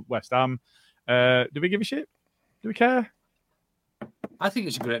to West Ham. Do we give a shit? Do we care? I think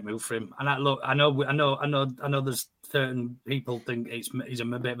it's a great move for him. And I know. There's certain people think he's a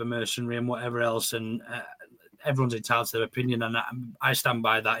bit of a mercenary and whatever else, and everyone's entitled to their opinion. And I stand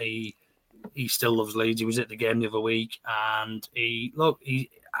by that. He still loves Leeds. He was at the game the other week, and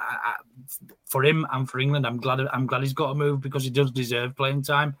for him and for England, I'm glad he's got a move because he does deserve playing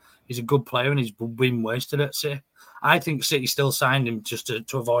time. He's a good player and he's been wasted at City. I think City still signed him just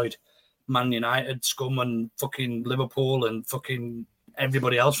to avoid Man United scum and fucking Liverpool and fucking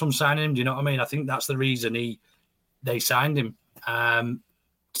everybody else from signing him. Do you know what I mean? I think that's the reason they signed him.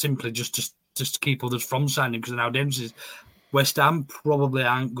 Simply just to keep others from signing him, because now James West Ham probably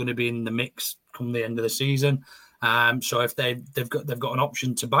aren't going to be in the mix come the end of the season. So if they've got an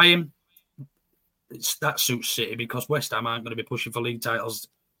option to buy him, that suits City, because West Ham aren't going to be pushing for league titles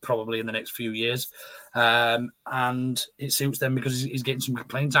probably in the next few years. And it suits them because he's getting some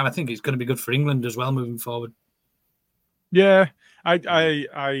playing time. I think it's going to be good for England as well moving forward. Yeah,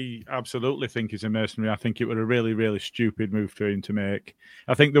 I absolutely think he's a mercenary. I think it was a really, really stupid move for him to make.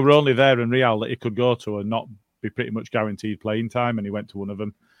 I think they were only there in Real that he could go to and not be pretty much guaranteed playing time, and he went to one of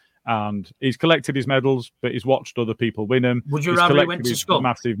them. And he's collected his medals, but he's watched other people win them. Would you rather he went to Scum?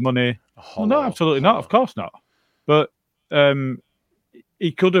 Massive money. Well, no, absolutely not. Of course not. But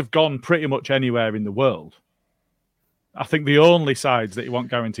he could have gone pretty much anywhere in the world. I think the only sides that he want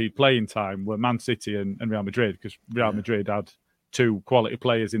guaranteed playing time were Man City and Real Madrid, because Real Madrid had two quality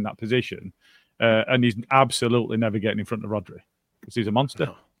players in that position. And he's absolutely never getting in front of Rodri, because he's a monster.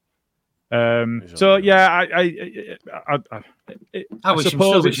 No. So yeah, I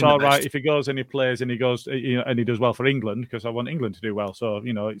suppose it's all right if he goes and he plays and he goes, and he does well for England, because I want England to do well. So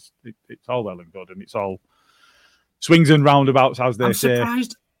it's all well and good, and it's all swings and roundabouts, as they say.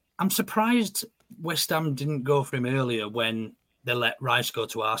 I'm surprised West Ham didn't go for him earlier when they let Rice go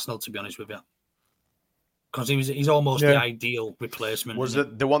to Arsenal. To be honest with you, because he's almost the ideal replacement. Was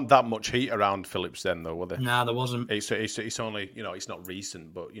it? There wasn't that much heat around Phillips then, though, were there? No, there wasn't. It's only, it's not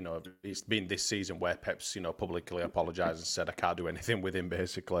recent, but it's been this season where Pep's publicly apologised and said I can't do anything with him,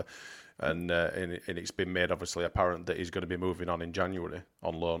 basically, and it's been made obviously apparent that he's going to be moving on in January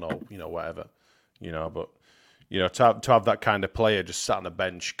on loan or whatever, but. To have that kind of player just sat on a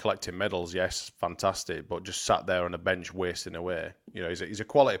bench collecting medals, yes, fantastic. But just sat there on a bench wasting away. He's a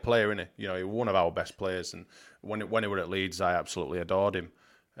quality player, isn't he? He's one of our best players. And when he were at Leeds, I absolutely adored him.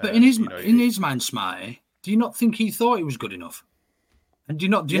 But in his mind, Smarty, do you not think he thought he was good enough? And do you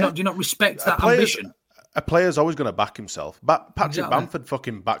not respect that ambition? A player's always going to back himself. Patrick Bamford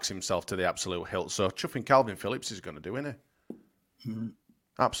fucking backs himself to the absolute hilt. So chuffing Calvin Phillips is going to do, isn't he? Mm-hmm.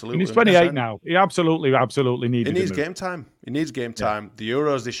 Absolutely. And he's 28 now. He absolutely needs. He needs game time. He needs game time. The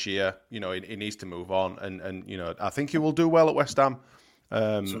Euros this year, he needs to move on, and I think he will do well at West Ham.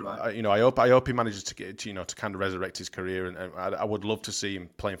 I hope he manages to get to kind of resurrect his career, and I would love to see him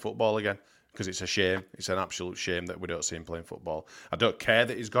playing football again, because it's a shame. It's an absolute shame that we don't see him playing football. I don't care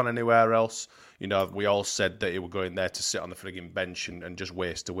that he's gone anywhere else. We all said that he would go in there to sit on the frigging bench and just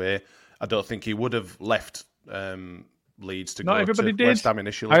waste away. I don't think he would have left. Leads to Not go everybody to did. West Ham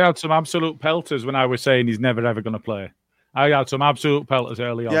initially. I had some absolute pelters when I was saying he's never ever going to play. I had some absolute pelters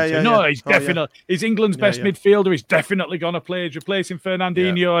early on. He's definitely he's England's best midfielder. He's definitely going to play. He's replacing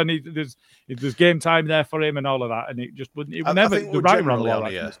Fernandinho, and there's game time there for him and all of that. And it just wouldn't. It would never. The right wrong all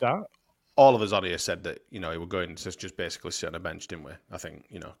right from the start. All of us on here said that he were going to just basically sit on a bench, didn't we? I think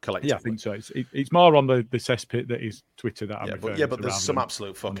collectively. Yeah, I think so. It's more on the cesspit that is Twitter that I'm referring to. But there's some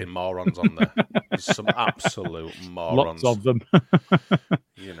absolute fucking morons on there. There's some absolute morons. Lots of them.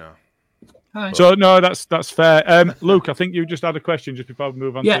 Hi. So no, that's fair. Luke, I think you just had a question just before we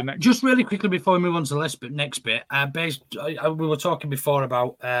move on to the next. Just really quickly before we move on to the next bit. We were talking before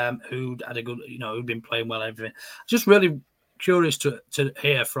about who'd had a good, who'd been playing well, everything. Just really curious to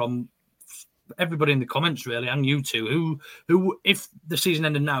hear from everybody in the comments, really, and you two. Who, if the season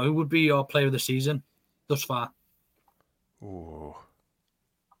ended now, who would be your player of the season thus far? Ooh.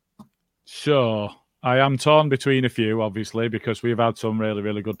 So I am torn between a few, obviously, because we've had some really,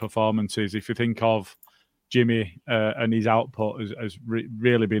 really good performances. If you think of Jimmy and his output has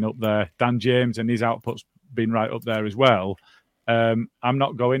really been up there. Dan James and his output's been right up there as well. I'm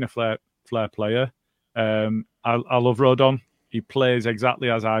not going a flair player. I love Rodon. He plays exactly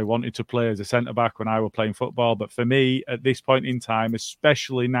as I wanted to play as a centre-back when I was playing football. But for me, at this point in time,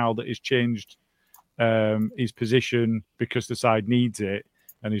 especially now that he's changed his position because the side needs it,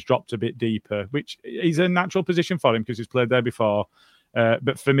 and he's dropped a bit deeper, which is a natural position for him because he's played there before.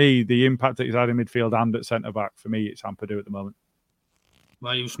 But for me, the impact that he's had in midfield and at centre-back, for me, it's Ampadu at the moment.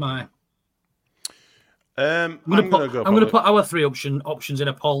 Why you smile? I'm going to put our three options in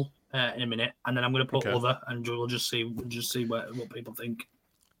a poll in a minute, and then I'm going to put other, and we'll just see what people think.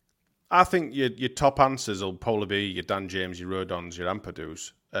 I think your top answers will probably be your Dan James, your Rodons, your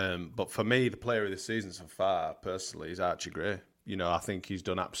Ampadus. But for me, the player of the season so far, personally, is Archie Gray. I think he's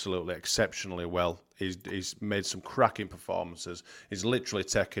done absolutely exceptionally well. He's made some cracking performances. He's literally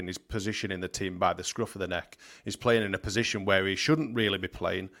taken his position in the team by the scruff of the neck. He's playing in a position where he shouldn't really be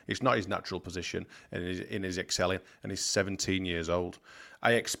playing. It's not his natural position, and he's excelling. And he's 17 years old.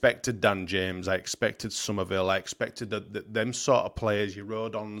 I expected Dan James, I expected Somerville, I expected them sort of players, your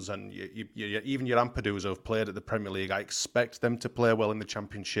Rodons and even your Ampadu's who have played at the Premier League. I expect them to play well in the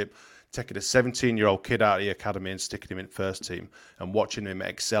Championship. Taking a 17-year-old kid out of the academy and sticking him in first team and watching him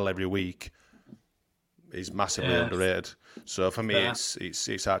excel every week is massively underrated. So for me,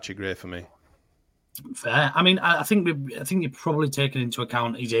 it's Archie Gray for me. Fair. I mean, I think you're probably taking into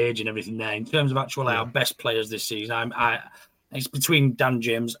account his age and everything there. In terms of actually our best players this season, it's between Dan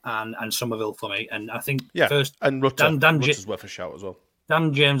James and Somerville for me. And I think first and Rutter. Rutter's worth a shout as well.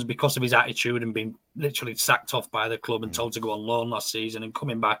 Dan James, because of his attitude and being literally sacked off by the club and told to go on loan last season and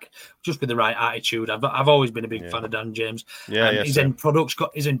coming back just with the right attitude. I've always been a big fan of Dan James. His end product's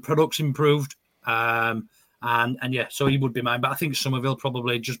improved. So he would be mine. But I think Somerville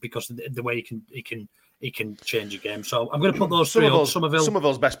probably just because of the way he can change a game. So I'm going to put those three up.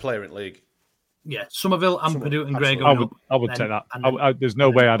 Somerville's best player in the league. Yeah, Somerville, Ampadu and Gray. I would take that. There's no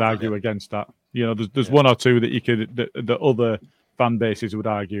way I'd argue against that. You know, there's one or two that you could the other fan bases would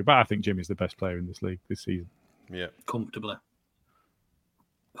argue, but I think Jimmy's the best player in this league this season. Yeah, comfortably.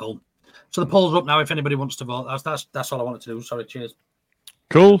 Cool. So the poll's up now. If anybody wants to vote, that's all I wanted to do. Sorry, cheers.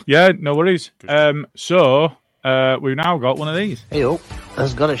 Cool. Yeah, no worries. So we've now got one of these. Hey,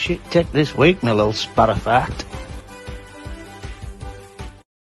 has got a shit tip this week, my little sparrow fact.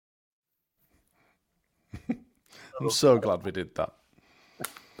 I'm so glad we did that.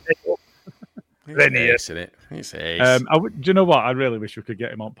 He's ace. do you know what? I really wish we could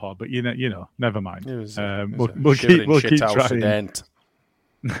get him on pod, but you know, never mind. We'll keep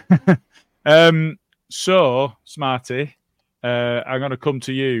trying. So, Smarty, I'm going to come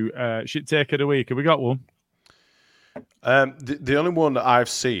to you. Shit take of the week. Have we got one? The only one that I've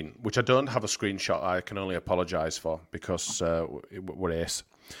seen, which I don't have a screenshot, I can only apologise for because we're ace,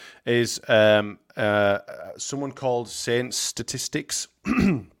 is someone called Saints Statistics.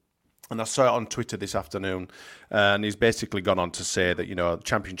 And I saw it on Twitter this afternoon, and he's basically gone on to say that, you know,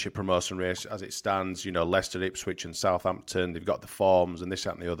 Championship promotion race as it stands, you know, Leicester, Ipswich and Southampton, they've got the forms and this,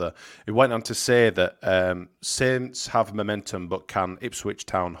 that and the other. He went on to say that Saints have momentum, but can Ipswich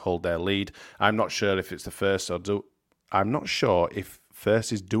Town hold their lead? I'm not sure if it's the first I'm not sure if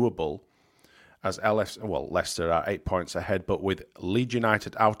first is doable, as Leicester are 8 points ahead, but with Leeds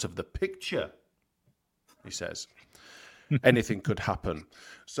United out of the picture, he says, anything could happen.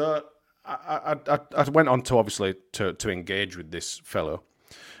 So I went on to obviously to engage with this fellow,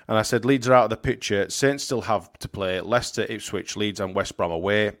 and I said Leeds are out of the picture. Saints still have to play Leicester, Ipswich, Leeds, and West Brom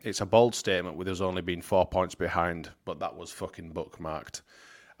away. It's a bold statement with us only being 4 points behind, but that was fucking bookmarked.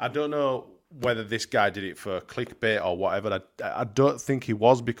 I don't know whether this guy did it for clickbait or whatever. I don't think he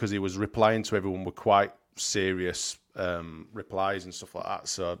was, because he was replying to everyone with quite serious replies and stuff like that.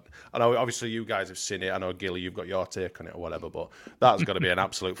 So I know obviously you guys have seen it. I know Gilly, you've got your take on it or whatever, but that's got to be an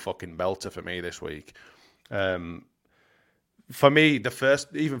absolute fucking belter for me this week. For me,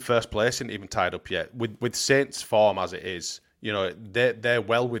 first place isn't even tied up yet. With Saints' form as it is, you know, they're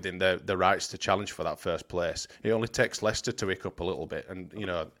well within the rights to challenge for that first place. It only takes Leicester to wick up a little bit, and you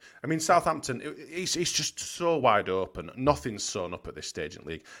know, I mean, Southampton, it's just so wide open. Nothing's sewn up at this stage in the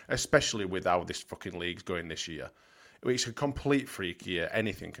league, especially with how this fucking league's going this year. It's a complete freak year.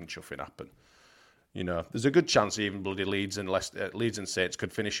 Anything can chuffing happen. You know, there's a good chance even bloody Leeds and Saints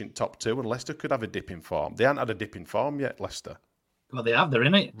could finish in top two, and Leicester could have a dip in form. They haven't had a dip in form yet, Leicester. Well, they have. They're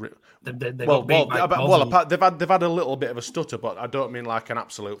in it. They've had a little bit of a stutter, but I don't mean like an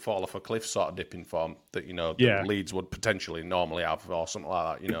absolute fall off a cliff sort of dip in form that, you know, Leeds would potentially normally have or something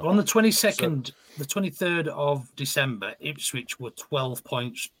like that. You know, on the 22nd, the 23rd of December, Ipswich were 12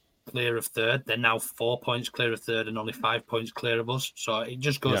 points clear of third. They're now 4 points clear of third and only 5 points clear of us. So it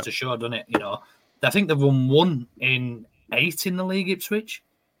just goes to show, doesn't it? You know, I think they've won 1 in 8 in the league. Ipswich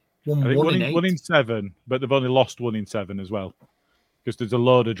won 1 in 8. 1 in 7, but they've only lost 1 in 7 as well, because there's a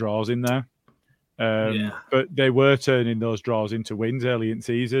load of draws in there. But they were turning those draws into wins early in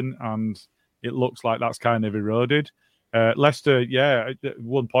season, and it looks like that's kind of eroded. Leicester,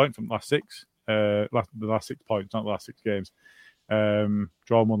 1 point from last 6. The last 6 points, not the last 6 games. Drawn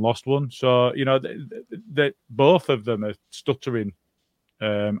 1, lost 1. So, you know, they both of them are stuttering.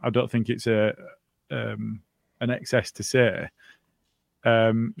 I don't think it's an excess to say.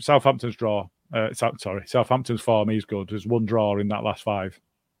 Southampton's form is good. There's 1 draw in that last 5.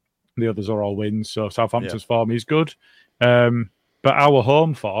 The others are all wins. So Southampton's form is good. But our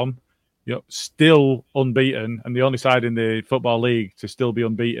home form, you know, still unbeaten, and the only side in the Football League to still be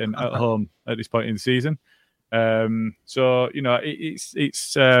unbeaten at home at this point in the season. So, you know,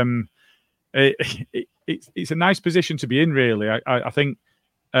 it's a nice position to be in, really. I think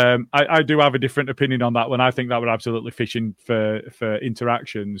I do have a different opinion on that one. I think that we're absolutely fishing for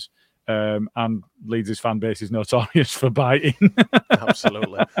interactions. And Leeds' fan base is notorious for biting.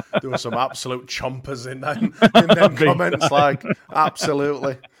 Absolutely. There were some absolute chompers in them comments. Like,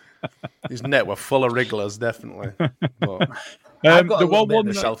 absolutely. His net were full of wrigglers, definitely. But the one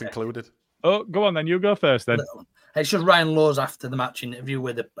myself included. Oh, go on then. You go first then. It's just Ryan Lowe's after the match interview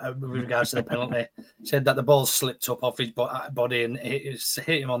with regards to the penalty. Said that the ball slipped up off his body and hit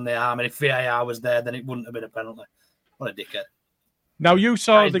him on the arm. And if VAR was there, then it wouldn't have been a penalty. What a dickhead. Now, you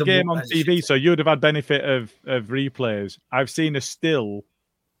saw the game on TV, so you'd have had benefit of replays. I've seen a still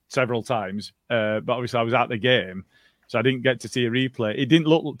several times, but obviously I was at the game, so I didn't get to see a replay. It didn't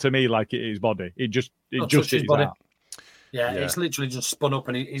look to me like it hit his body. It just hit his body. Yeah, it's literally just spun up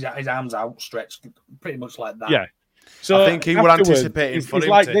and his arms outstretched, pretty much like that. Yeah. So I think he was anticipating for him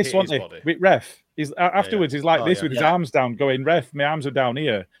like to this, hit his body. With ref. Afterwards, he's like this with his arms down, going, ref, my arms are down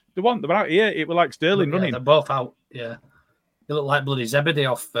here. They were out here. It were like Sterling running. They're both out, yeah. You look like bloody Zebedee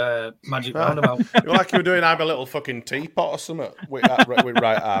off Magic Roundabout. You look like you were doing I'm a little fucking teapot or something with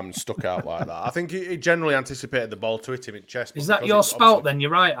right arm stuck out like that. I think he generally anticipated the ball to hit him in chest. Is that your spout then,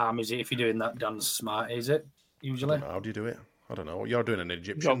 your right arm, is it, if you're doing that dance smart, is it, usually? How do you do it? I don't know. You're doing an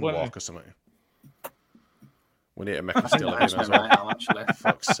Egyptian walk or something. We need to make a still of him as well. Right arm, actually.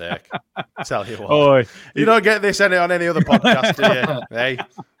 Fuck's sake. Tell you what. You don't get this on any other podcast, do you? Hey,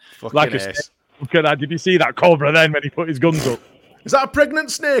 fucking like ace. Look at that. Did you see that cobra then when he put his guns up? Is that a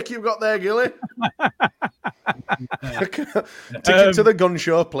pregnant snake you've got there, Gilly? Ticket to the gun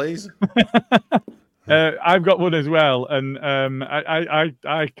show, please. I've got one as well, and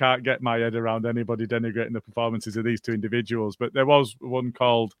I can't get my head around anybody denigrating the performances of these two individuals, but there was one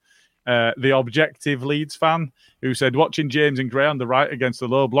called the Objective Leeds fan who said, watching James and Gray on the right against the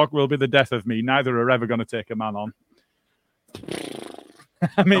low block will be the death of me. Neither are ever going to take a man on.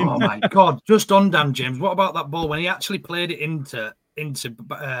 I mean, oh my God! Just on Dan James. What about that ball when he actually played it into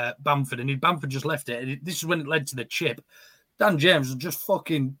Bamford and Bamford just left it? This is when it led to the chip. Dan James was just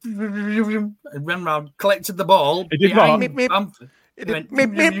fucking and ran around, collected the ball. It did behind Bamford. It went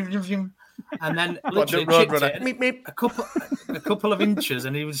and then literally chipped it a couple of inches,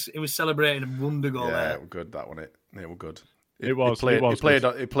 and he was celebrating a wonder goal. Yeah, it was good that one. It was good. It was.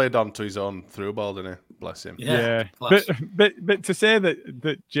 He played onto his own through ball, didn't he? Bless him. Yeah. But to say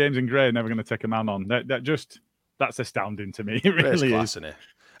that James and Gray are never going to take a man on, that's astounding to me. It really class, is. Isn't it?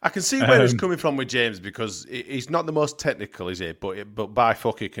 I can see where he's coming from with James because he's not the most technical, is he? But by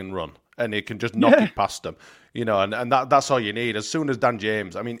fuck he can run and he can just knock it past them, you know. And that's all you need. As soon as Dan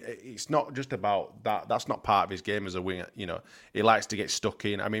James, I mean, it's not just about that. That's not part of his game as a winger. You know, he likes to get stuck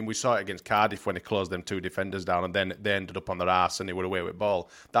in. I mean, we saw it against Cardiff when he closed them two defenders down, and then they ended up on their ass and they were away with ball.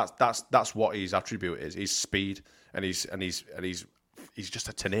 That's what his attribute is. His speed and he's just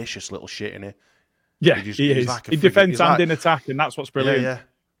a tenacious little shit, isn't he? Yeah, he is. He defends and in attack, and that's what's brilliant. Yeah.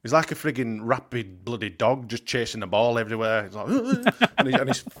 He's like a frigging rapid bloody dog just chasing the ball everywhere. He's like, and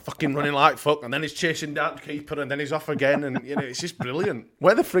he's fucking running like fuck, and then he's chasing down the keeper, and then he's off again, and you know it's just brilliant.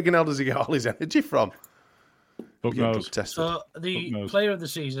 Where the frigging hell does he get all his energy from? Fuck knows. So the player of the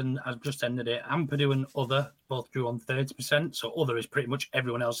season has just ended it. Ampadu and Other both drew on 30%. So Other is pretty much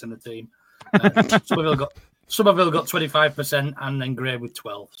everyone else in the team. Somerville got 25%, and then Gray with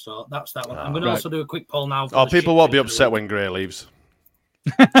 12. So that's that one. I'm going to also do a quick poll now. People won't be upset when Gray leaves.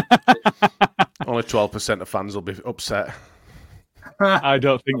 Only 12% of fans will be upset. I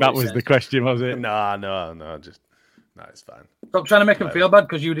don't think that was the question, was it? No, it's fine. Stop trying to make him feel bad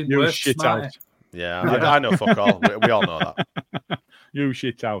because you did worse. Shit out. Yeah, I know fuck all. We all know that. You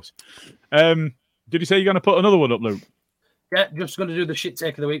shit house. Did you say you're going to put another one up, Luke? Yeah, just going to do the shit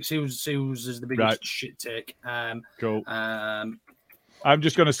take of the week. See who's the biggest shit take. Cool. I'm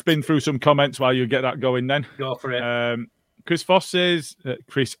just going to spin through some comments while you get that going then. Go for it. Chris Frost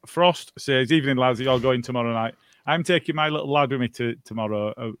says, evening lads, are you all going tomorrow night? I'm taking my little lad with me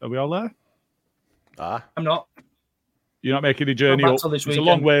tomorrow. Are we all there? I'm not. You're not making a journey up. It's a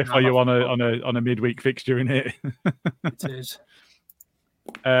long way for you on a midweek fixture, isn't it? It is.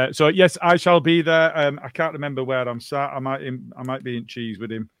 So yes, I shall be there. I can't remember where I'm sat. I might be in Cheese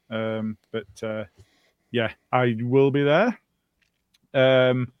with him. But I will be there.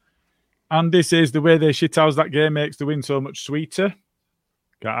 And this is the way they shithouse that game makes the win so much sweeter.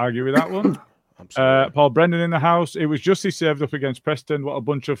 Can't argue with that one. Paul Brendan in the house. It was justice served up against Preston. What a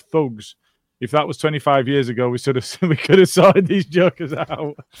bunch of thugs. If that was 25 years ago, we could have sorted these jokers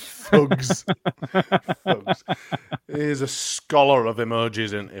out. Thugs. He is a scholar of emojis,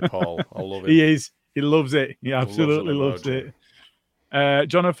 isn't he, Paul? I love it. He is. He loves it. He absolutely loves it.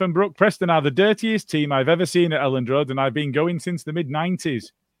 Jonathan Brook, Preston are the dirtiest team I've ever seen at Elland Road, and I've been going since the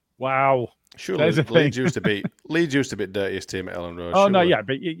mid-90s. Wow. Surely Leeds used to be dirtiest team at Ellen Road. Oh, surely. no, yeah,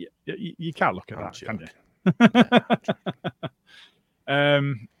 but you can't look at that, can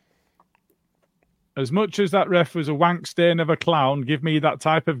you? As much as that ref was a wank stain of a clown, give me that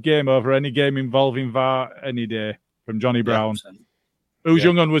type of game over any game involving VAR any day. From Johnny Brown. Whose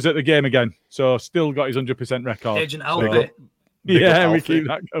young one was at the game again, so still got his 100% record. Agent Alfie. Yeah, we keep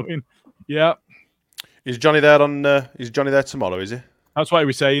that going. Yeah. Is Johnny there is Johnny there tomorrow, is he? That's what he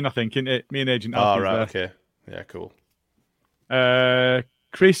was saying, I think, isn't it? Me and Agent Alfie. Right, okay. Yeah, cool.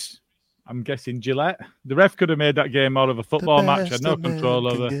 Chris, I'm guessing Gillette. The ref could have made that game more of a football match. Had no control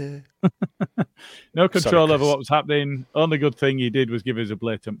over over what was happening. Only good thing he did was give us a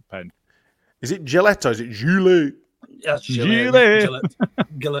blatant pen. Is it Gillette or is it Gillet? Yes, Gillette.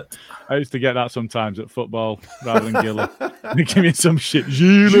 I used to get that sometimes at football rather than Gillet. Give me some shit.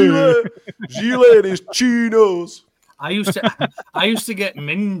 Gillet and his chinos. I used to get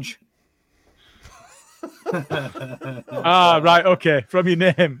Minge. Right, okay. From your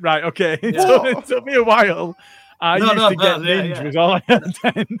name. Right, okay. It took me a while. I used to get Minge was all I had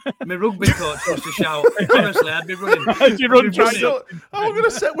then. My rugby coach used to shout. Honestly, I'd be running. I'm going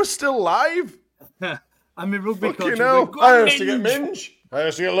to say we're still live. And my rugby coach. I used to get Minge. I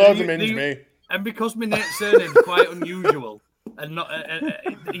used to get loads of Minge, me. And because my name's surname is quite unusual, and not,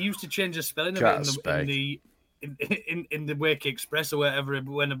 he used to change the spelling of it in the Wake Express or whatever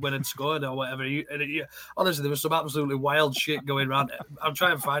when I'd scored or whatever. Honestly, there was some absolutely wild shit going around. I'm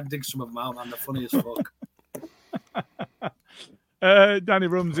trying to dig some of them out, man. They're funny as fuck. Danny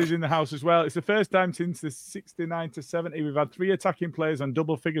Rums is in the house as well. It's the first time since the 69 to 70 we've had 3 attacking players on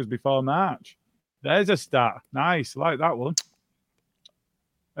double figures before March. There's a stat. Nice. Like that one.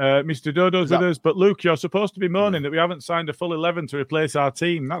 Mr. Dodo's with us. But Luke, you're supposed to be moaning that we haven't signed a full 11 to replace our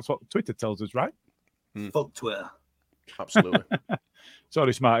team. That's what Twitter tells us, right? Fuck Twitter. Absolutely.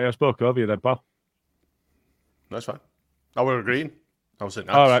 Sorry, Smarty. I spoke over you then, pal. That's fine. I was agreeing. I was saying,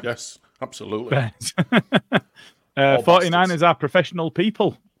 all right. Yes, absolutely. 49ers are professional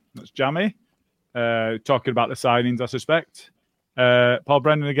people. That's Jammy. Talking about the signings, I suspect. Paul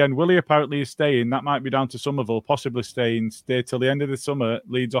Brennan again. Willie apparently is staying. That might be down to Somerville possibly staying. Stay till the end of the summer.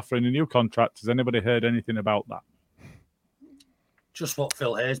 Leeds offering a new contract. Has anybody heard anything about that? Just what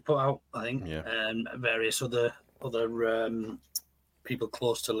Phil Hayes put out, I think, yeah. And various other people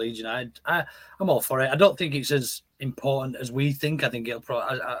close to Leeds United. I'm all for it. I don't think it's as important as we think. I think it'll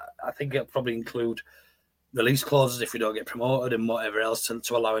probably include release clauses if we don't get promoted and whatever else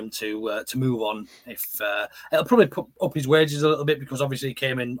to allow him to move on. If it'll probably put up his wages a little bit because obviously he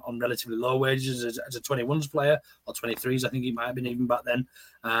came in on relatively low wages as a 21s player or 23s. I think he might have been even back then.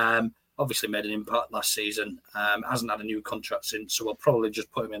 Obviously made an impact last season. Hasn't had a new contract since, so we'll probably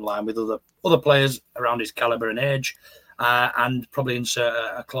just put him in line with other players around his caliber and age, and probably insert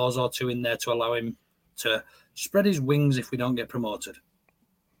a clause or two in there to allow him to spread his wings if we don't get promoted.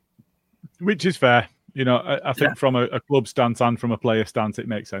 Which is fair. You know, I think from a club stance and from a player stance, it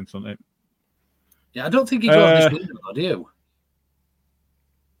makes sense, doesn't it? Yeah, I don't think he goes this window, do you?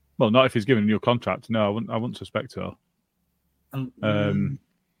 Well, not if he's given a new contract. No, I wouldn't suspect so. I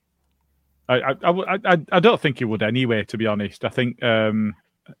don't think he would anyway, to be honest. I think, I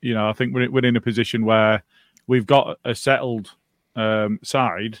think we're in a position where we've got a settled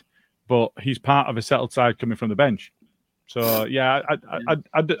side, but he's part of a settled side coming from the bench. So yeah,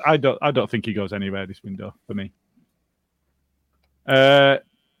 I don't think he goes anywhere this window for me.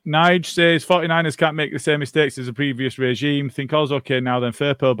 Nige says 49ers can't make the same mistakes as the previous regime. Think all's okay now then.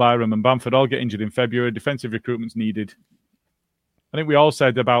 Firpo, Byram and Bamford all get injured in February. Defensive recruitment's needed. I think we all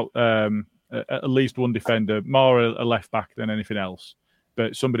said about at least one defender, more a left back than anything else,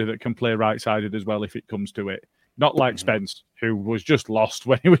 but somebody that can play right-sided as well if it comes to it. Not like Spence, who was just lost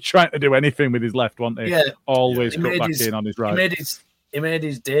when he was trying to do anything with his left, wasn't he? Yeah. Always cut back in on his right. He made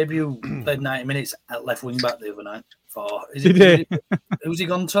his debut, played 90 minutes at left wing back the other night. Who's he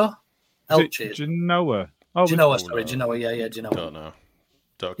gone to? Elche. Genoa. Genoa, sorry. Genoa, yeah, Genoa. Don't know.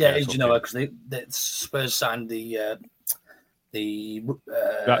 It's Genoa because the Spurs signed the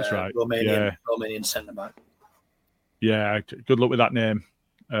that's right. Romanian centre back. Yeah, good luck with that name.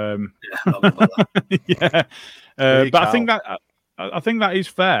 Yeah, but I think that is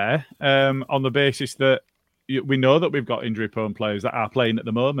fair on the basis that we know that we've got injury-prone players that are playing at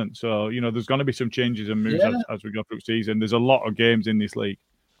the moment. So there's going to be some changes and moves as we go through the season. There's a lot of games in this league.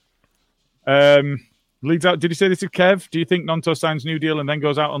 Leads out. Did you say this is Kev? Do you think Nonto signs new deal and then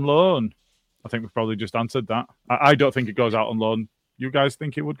goes out on loan? I think we've probably just answered that. I don't think it goes out on loan. You guys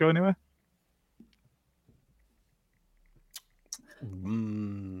think it would go anywhere?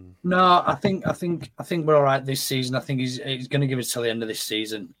 No, I think we're all right this season. I think he's going to give us till the end of this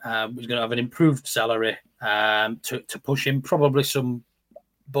season. He's going to have an improved salary to push him, probably some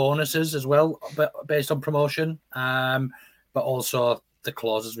bonuses as well, based on promotion, but also the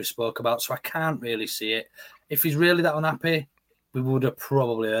clauses we spoke about. So I can't really see it. If he's really that unhappy, we would have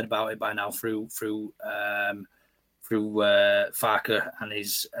probably heard about it by now through Farker and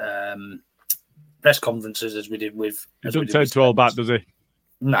his press conferences, as we did with. He doesn't turn to all back, does he?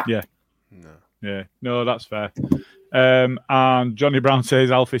 Nah. Yeah. No. Yeah. No, that's fair. And Johnny Brown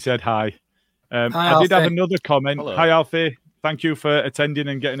says Alfie said hi. Hi, I did have Alfie. another comment. Hello. Hi, Alfie. Thank you for attending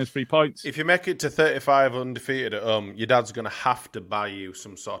and getting us 3 points. If you make it to 35 undefeated at home, your dad's going to have to buy you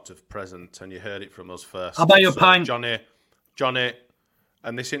some sort of present, and you heard it from us first. I'll buy you a pint. Johnny,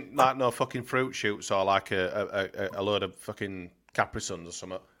 and this ain't like no fucking fruit shoots or like a load of fucking Capri Suns or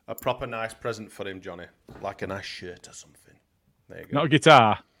something. A proper nice present for him, Johnny. Like a nice shirt or something. There you go. Not a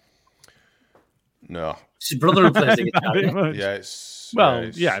guitar. No. It's his brother who plays the guitar. Pretty Yeah? much. Yeah, it's... Well,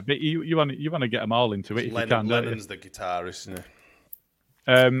 it's- yeah, but you want to get them all into it if you can, don't you? Lennon's the guitarist, isn't he?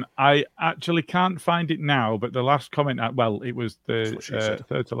 I actually can't find it now, but the last comment, it was That's what she the said.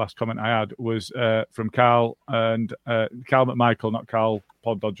 third to last comment I had was from Carl and Carl McMichael, not Carl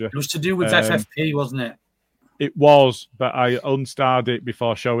Pod Dodger. It was to do with FFP, wasn't it? It was, but I unstarred it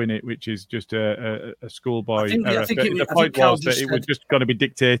before showing it, which is just a schoolboy error. But the point was that it was just going to be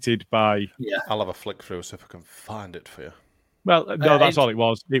dictated by. Yeah, I'll have a flick through so if I can find it for you. Well, no, that's all it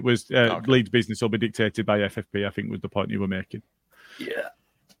was. It was Okay. Leeds business will be dictated by FFP, I think was the point you were making. Yeah.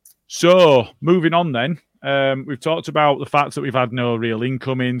 So, moving on then, we've talked about the fact that we've had no real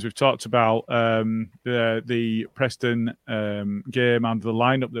incomings. We've talked about the Preston game and the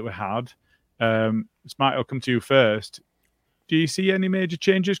lineup that we had. Smart, I'll come to you first. Do you see any major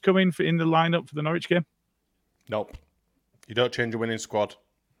changes coming in the lineup for the Norwich game? Nope. You don't change a winning squad.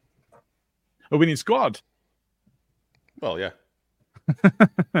 A winning squad? Well, yeah.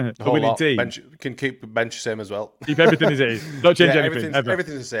 A winning team? Can keep the bench same as well. Keep everything as it is. Don't change anything, ever.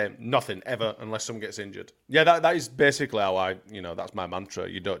 Everything's the same. Nothing, ever, unless someone gets injured. Yeah, that is basically how that's my mantra.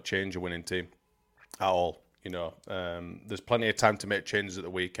 You don't change a winning team at all. There's plenty of time to make changes at the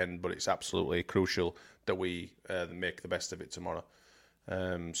weekend, but it's absolutely crucial that we make the best of it tomorrow.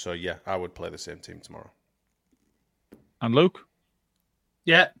 So, yeah, I would play the same team tomorrow. And Luke?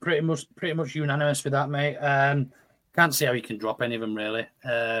 Yeah, pretty much unanimous with that, mate. Can't see how you can drop any of them, really.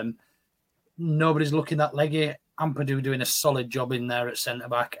 Nobody's looking that leggy. Ampadu doing a solid job in there at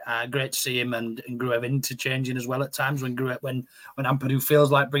centre-back. Great to see him and Gruev interchanging as well at times. When Ampadu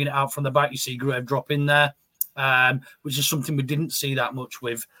feels like bringing it out from the back, you see Gruev drop in there, which is something we didn't see that much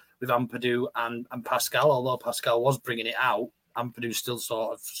with Ampadu and Pascal. Although Pascal was bringing it out, Ampadu still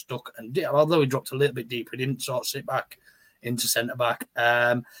sort of stuck. And although he dropped a little bit deeper, he didn't sort of sit back into centre-back.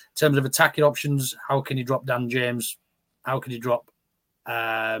 In terms of attacking options, how can you drop Dan James? How can you drop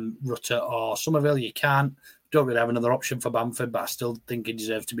Rutter or Somerville? You can't. Don't really have another option for Bamford, but I still think he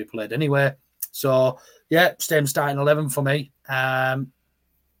deserves to be played anyway. So, yeah, same starting 11 for me. Happy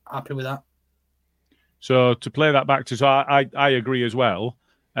with that. So, to play that back to... So, I agree as well.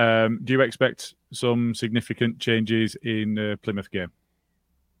 Do you expect some significant changes in the Plymouth game?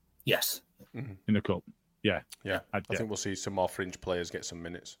 Yes. Mm-hmm. In the Cup? Yeah. Yeah. I think we'll see some more fringe players get some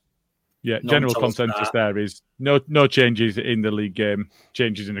minutes. Yeah, general consensus there is no changes in the league game,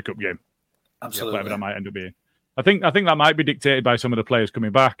 changes in the cup game. Absolutely, whatever that might end up being. I think that might be dictated by some of the players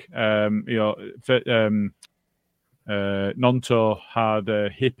coming back. Nonto had a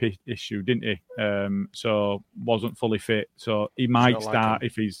hip issue, didn't he? So wasn't fully fit. So he might start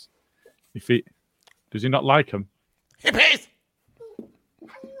if he does he not like him? Hippies.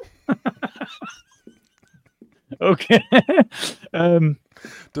 Okay.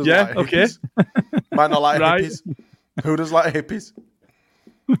 Like okay. Might not like right. hippies. Who does like hippies?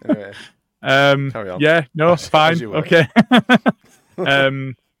 Anyway, carry on. Yeah, no, As fine. you were. Okay.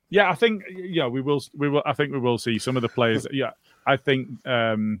 Yeah, I think we will. I think we will see some of the players. Yeah, I think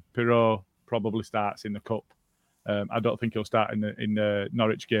Pirot probably starts in the cup. I don't think he'll start in the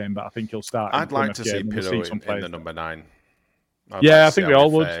Norwich game, but I think he'll start. I'd like to see game, Pirot in the number 9. I think we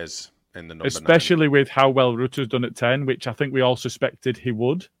all would. In the number especially 9. With how well Rutter's done at 10, which I think we all suspected he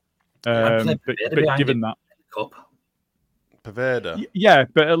would. But given that, Paveda. Yeah,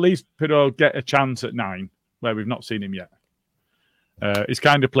 but at least Pirot get a chance at 9, where we've not seen him yet. He's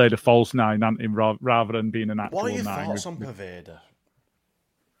kind of played a false 9, hasn't he, rather than being an actual 9. What are your thoughts on Paveda?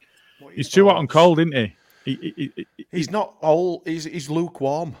 He's too hot and cold, isn't he? He's not old. He's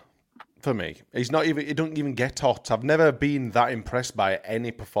lukewarm for me. He's not even. He don't even get hot. I've never been that impressed by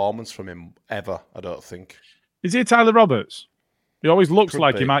any performance from him ever. I don't think. Is he Tyler Roberts? He always looks Could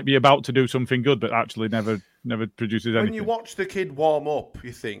like be. he might be about to do something good, but actually never produces anything. When you watch the kid warm up,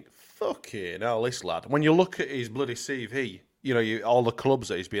 you think, fucking hell, this lad. When you look at his bloody CV, all the clubs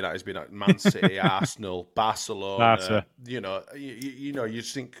that he's been at Man City, Arsenal, Barcelona, you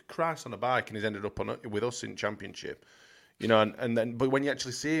just think, Christ on a bike, and he's ended up with us in Championship. But when you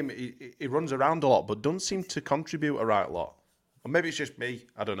actually see him, he runs around a lot, but doesn't seem to contribute a right lot. Or maybe it's just me,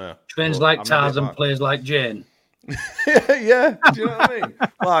 I don't know. Trains like Tarzan, plays like Jane. Yeah, do you know what I mean?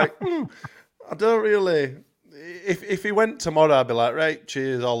 Like, I don't really. If he went tomorrow, I'd be like, right,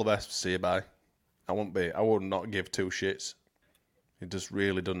 cheers, all the best, see you, bye. I would not give two shits. He just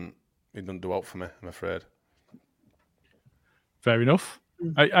really doesn't do out for me, I'm afraid. Fair enough.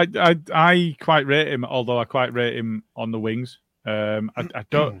 I quite rate him, although I quite rate him on the wings. I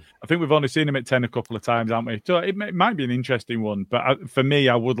think we've only seen him at 10 a couple of times, haven't we? So it might be an interesting one, but for me,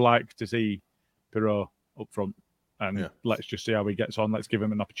 I would like to see Pirot up front. And let's just see how he gets on. Let's give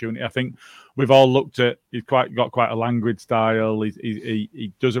him an opportunity. I think we've all looked at. He's got quite a languid style.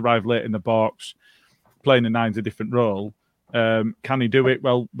 He does arrive late in the box, playing the nine's a different role. Can he do it?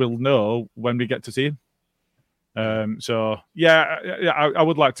 Well, we'll know when we get to see him. I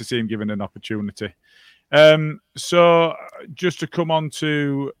would like to see him given an opportunity. So just to come on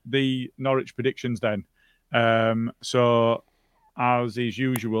to the Norwich predictions then. So as is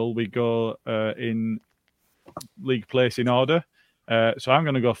usual, we go in league place in order. So I'm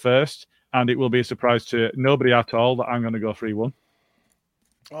going to go first, and it will be a surprise to nobody at all that I'm going to go 3-1.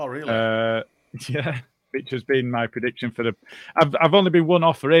 Oh, really? Yeah, which has been my prediction for the. I've only been one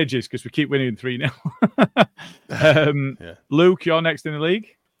off for ages because we keep winning 3-0. Luke, you're next in the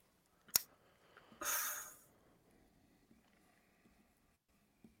league.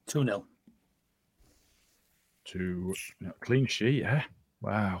 2-0. Clean sheet, yeah.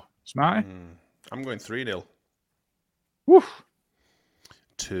 Wow. Smarty? I'm going 3-0. Woof.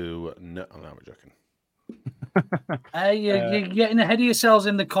 2-0. No, we're joking. You're getting ahead of yourselves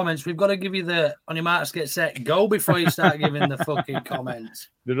in the comments. We've got to give you the on your marks, get set, go before you start giving the fucking comments.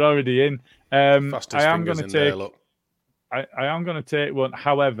 They're already in. I am going to take. There, I am going to take one.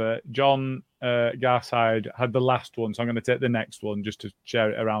 However, John Garside had the last one, so I'm going to take the next one just to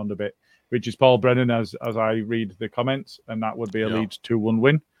share it around a bit, which is Paul Brennan as I read the comments, and that would be a Leeds 2-1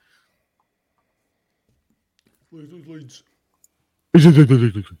 win. Leeds.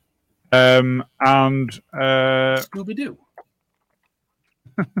 And Scooby-Doo.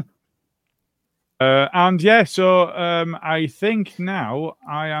 I think now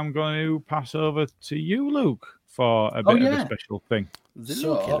I am going to pass over to you, Luke, for a bit of a special thing. Just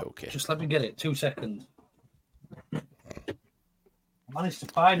let me get it. 2 seconds. I managed to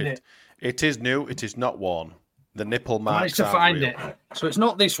find it. It is new. It is not worn. The nipple marks. I managed to find it. So it's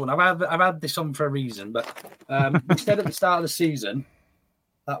not this one. I've had this on for a reason, but instead at the start of the season,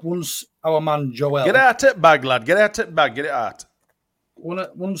 that once our man Joel... Get out it bag, lad. Get out it bag. Get it out.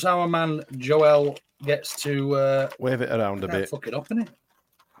 Once our man Joel gets to... wave it around a bit. Fuck it up, innit?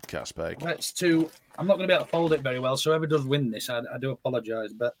 Can't speak. I'm not going to be able to fold it very well, so whoever does win this, I do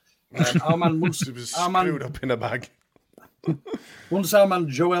apologise, but our man... Once, it was screwed up in a bag. Once our man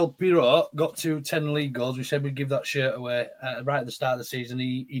Joel Pirot got to 10 league goals, we said we'd give that shirt away right at the start of the season.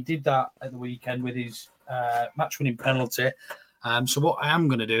 He did that at the weekend with his match-winning penalty. So what I am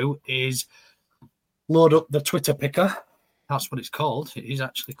going to do is load up the Twitter picker. That's what it's called. It is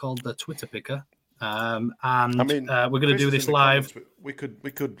actually called the Twitter picker. We're going to do this live. We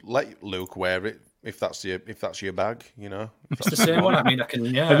could let Luke wear it if that's your bag. You know, it's the same one. I mean, I can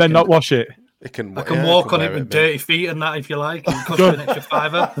and then not wash it. I can walk on it with dirty feet and that if you like. It costs you an extra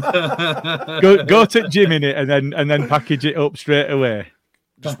 £5. Go to Jim in it and then package it up straight away.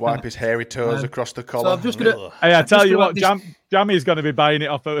 Just wipe his hairy toes across the collar. So I'm just gonna. Hey, I tell you what, Jammy's going to be buying it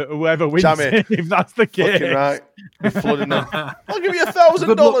off whoever wins it, if that's the case. Fucking right. Be flooding them. I'll give you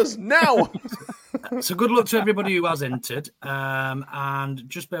 $1,000 now. So good luck to everybody who has entered. And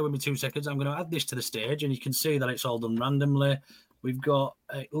just bear with me 2 seconds. I'm going to add this to the stage, and you can see that it's all done randomly. We've got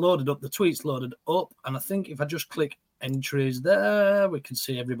loaded up, the tweets loaded up, and I think if I just click entries there, we can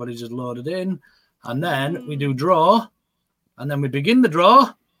see everybody's just loaded in. And then we do draw, and then we begin the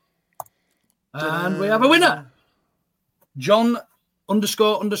draw, and we have a winner. John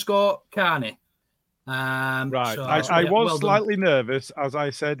 _ Carney. Right. So, I was slightly nervous, as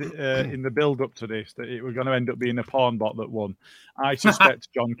I said in the build-up to this, that it was going to end up being a pawn bot that won. I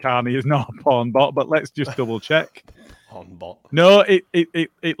suspect John Carney is not a pawn bot, but let's just double-check. Pawn bot. No, it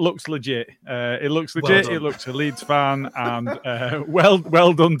looks legit. It looks legit. It looks a Leeds fan, and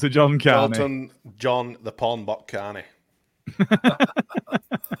well done to John Carney. Well done, John the pawn bot Carney.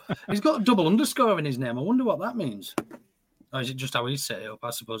 He's got a double underscore in his name. I wonder what that means. Or is it just how he's set it up? I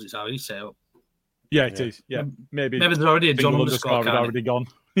suppose it's how he's set it up. Yeah, it is. Yeah, maybe there's already a John underscore had already gone.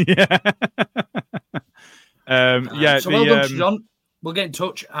 Yeah. So well done, John. We'll get in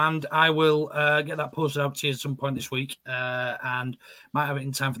touch, and I will get that posted out to you at some point this week, and might have it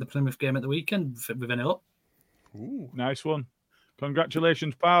in time for the Plymouth game at the weekend with any luck. Ooh, nice one.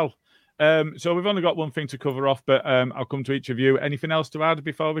 Congratulations, pal. So we've only got one thing to cover off, but I'll come to each of you. Anything else to add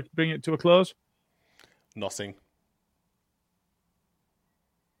before we bring it to a close? Nothing.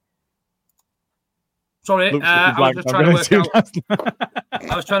 Sorry, I was just trying to work out.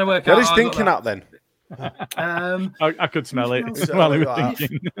 I was trying to work out. What is thinking out then? I could smell it while he was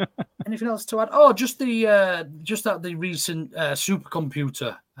thinking. Anything else to add? Oh, just the recent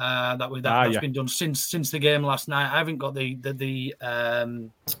supercomputer that's been done since the game last night. I haven't got the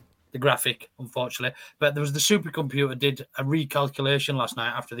graphic, unfortunately, but there was the supercomputer did a recalculation last night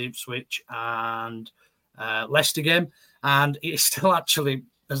after the Ipswich and Leicester game, and it's still actually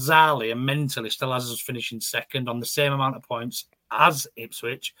bizarrely and mentally still has us finishing second on the same amount of points as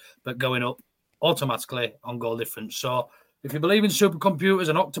Ipswich, but going up automatically on goal difference. So if you believe in supercomputers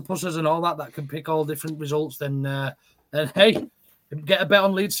and octopuses and all that can pick all different results, then hey, get a bet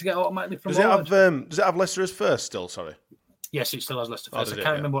on Leeds to get automatically promoted. Does it have Leicester as first still? Sorry. Yes, it still has Leicester first. I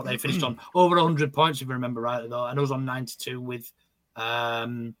can't remember what they finished on. Over 100 points, if you remember rightly, though. And I was on 92 with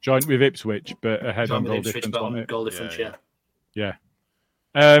joint with Ipswich, but ahead on goal difference. Goal difference, yeah.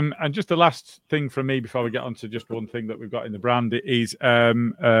 And just the last thing from me before we get on to just one thing that we've got in the brand is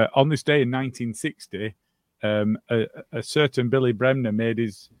on this day in 1960, a certain Billy Bremner made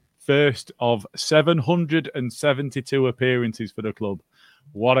his first of 772 appearances for the club.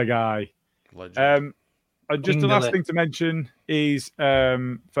 What a guy. Legend. And just the last thing to mention is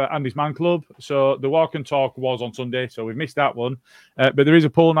for Andy's Man Club. So the walk and talk was on Sunday, so we've missed that one. But there is a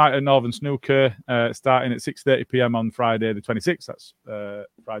pool night at Northern Snooker starting at 6:30 p.m. on Friday the 26th. That's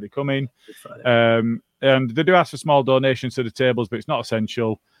Friday coming. And they do ask for small donations to the tables, but it's not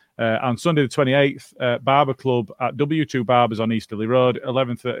essential. On Sunday the 28th, Barber Club at W2 Barbers on Easterly Road,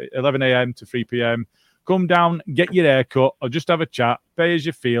 11 a.m. to 3 p.m. Come down, get your hair cut, or just have a chat. Pay as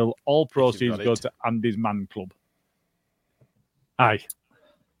you feel. All proceeds go to Andy's Man Club. Aye.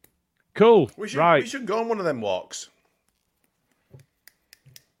 Cool. We should go on one of them walks.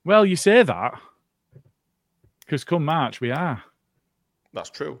 Well, you say that because come March we are.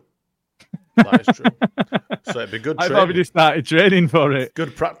 That's true. That is true. So it'd be good. I've already started training for it.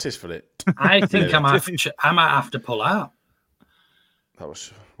 Good practice for it. I think I might have to pull out. That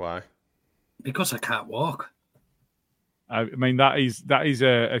was why. Because I can't walk. I mean, that is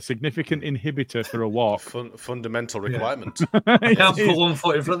a significant inhibitor for a walk. Fundamental requirement. I can't put one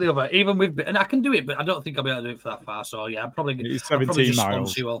foot in front of the other, even with, and I can do it, but I don't think I'll be able to do it for that far. So yeah, I'm probably it's 17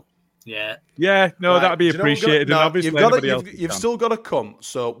 miles. Yeah. Yeah, no, that'd be appreciated. No, obviously, you've still got to come.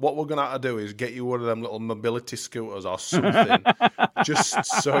 So what we're gonna have to do is get you one of them little mobility scooters or something, just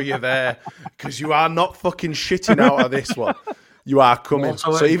so you're there, because you are not fucking shitting out of this one. You are coming.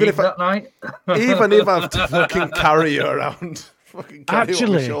 So even if I have to fucking carry you around, fucking carry you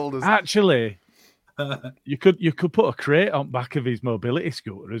on my shoulders. Actually, you could put a crate on back of his mobility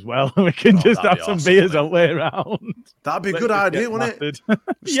scooter as well. We can just have some beers all the way around. That'd be a good idea, wouldn't it?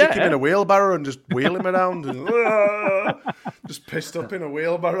 Stick him in a wheelbarrow and just wheel him around. And, just pissed up in a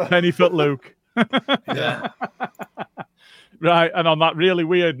wheelbarrow. Pennyfoot Luke. Yeah. Right, and on that really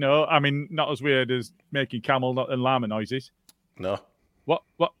weird note, I mean, not as weird as making camel and llama noises. No. What?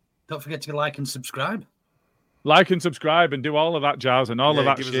 Don't forget to like and subscribe. Like and subscribe and do all of that jazz and all of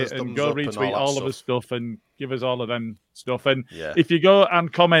that shit and go retweet all of us stuff and give us all of them stuff. And if you go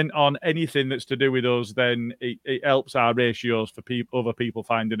and comment on anything that's to do with us, then it helps our ratios for other people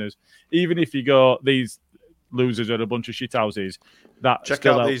finding us. Even if you go, these losers are a bunch of shithouses. That check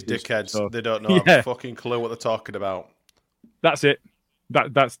out these dickheads. So, they don't know a fucking clue what they're talking about. That's it.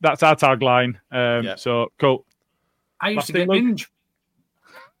 That's our tagline. So cool. I used to get binge.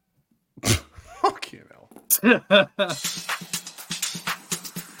 Fuck you know.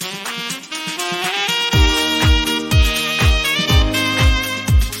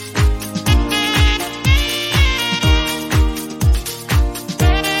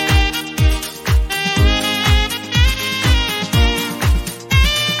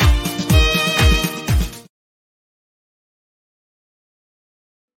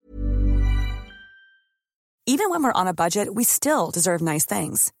 Even when we're on a budget, we still deserve nice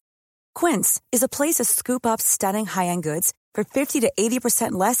things. Quince is a place to scoop up stunning high-end goods for 50 to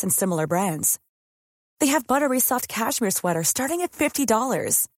 80% less than similar brands. They have buttery soft cashmere sweaters starting at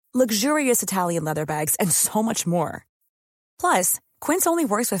 $50, luxurious Italian leather bags, and so much more. Plus, Quince only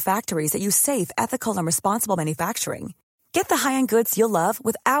works with factories that use safe, ethical, and responsible manufacturing. Get the high-end goods you'll love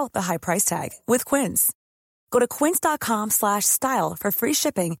without the high price tag with Quince. Go to quince.com/style for free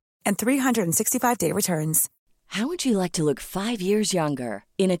shipping and 365-day returns. How would you like to look 5 years younger?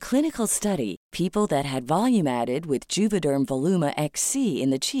 In a clinical study, people that had volume added with Juvederm Voluma XC in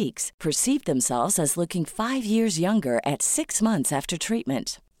the cheeks perceived themselves as looking 5 years younger at 6 months after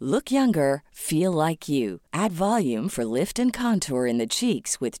treatment. Look younger, feel like you. Add volume for lift and contour in the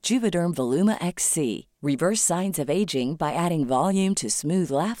cheeks with Juvederm Voluma XC. Reverse signs of aging by adding volume to smooth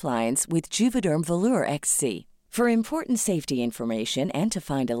laugh lines with Juvederm Volure XC. For important safety information and to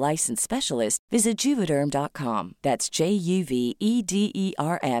find a licensed specialist, visit Juvederm.com. That's JUVEDERM.com.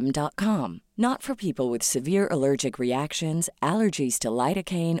 Not for people with severe allergic reactions, allergies to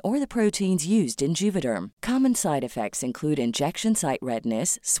lidocaine, or the proteins used in Juvederm. Common side effects include injection site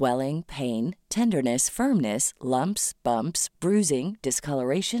redness, swelling, pain, tenderness, firmness, lumps, bumps, bruising,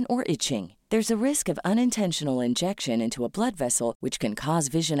 discoloration, or itching. There's a risk of unintentional injection into a blood vessel, which can cause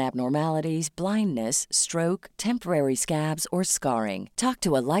vision abnormalities, blindness, stroke, temporary scabs, or scarring. Talk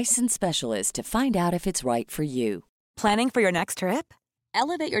to a licensed specialist to find out if it's right for you. Planning for your next trip?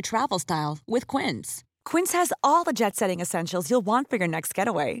 Elevate your travel style with Quince. Quince has all the jet-setting essentials you'll want for your next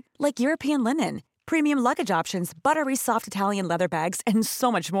getaway, like European linen, premium luggage options, buttery soft Italian leather bags, and so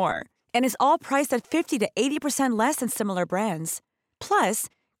much more. And is all priced at 50 to 80% less than similar brands. Plus,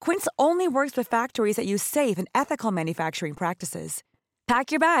 Quince only works with factories that use safe and ethical manufacturing practices.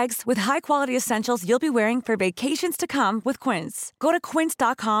 Pack your bags with high-quality essentials you'll be wearing for vacations to come with Quince. Go to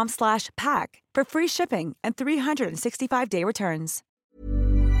quince.com/pack for free shipping and 365-day returns.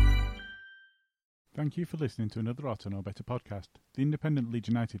 Thank you for listening to another Ought to Know Better podcast, the independent Leeds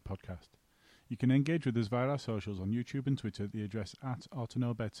United podcast. You can engage with us via our socials on YouTube and Twitter at the address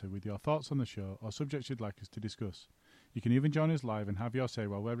 @OughToKnowBetter with your thoughts on the show or subjects you'd like us to discuss. You can even join us live and have your say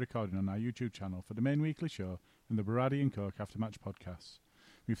while we're recording on our YouTube channel for the main weekly show and the Baradi and Coke after-match podcasts.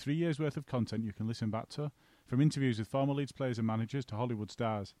 We have 3 years' worth of content you can listen back to, from interviews with former Leeds players and managers to Hollywood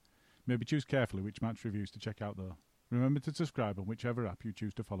stars. Maybe choose carefully which match reviews to check out though. Remember to subscribe on whichever app you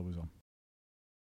choose to follow us on.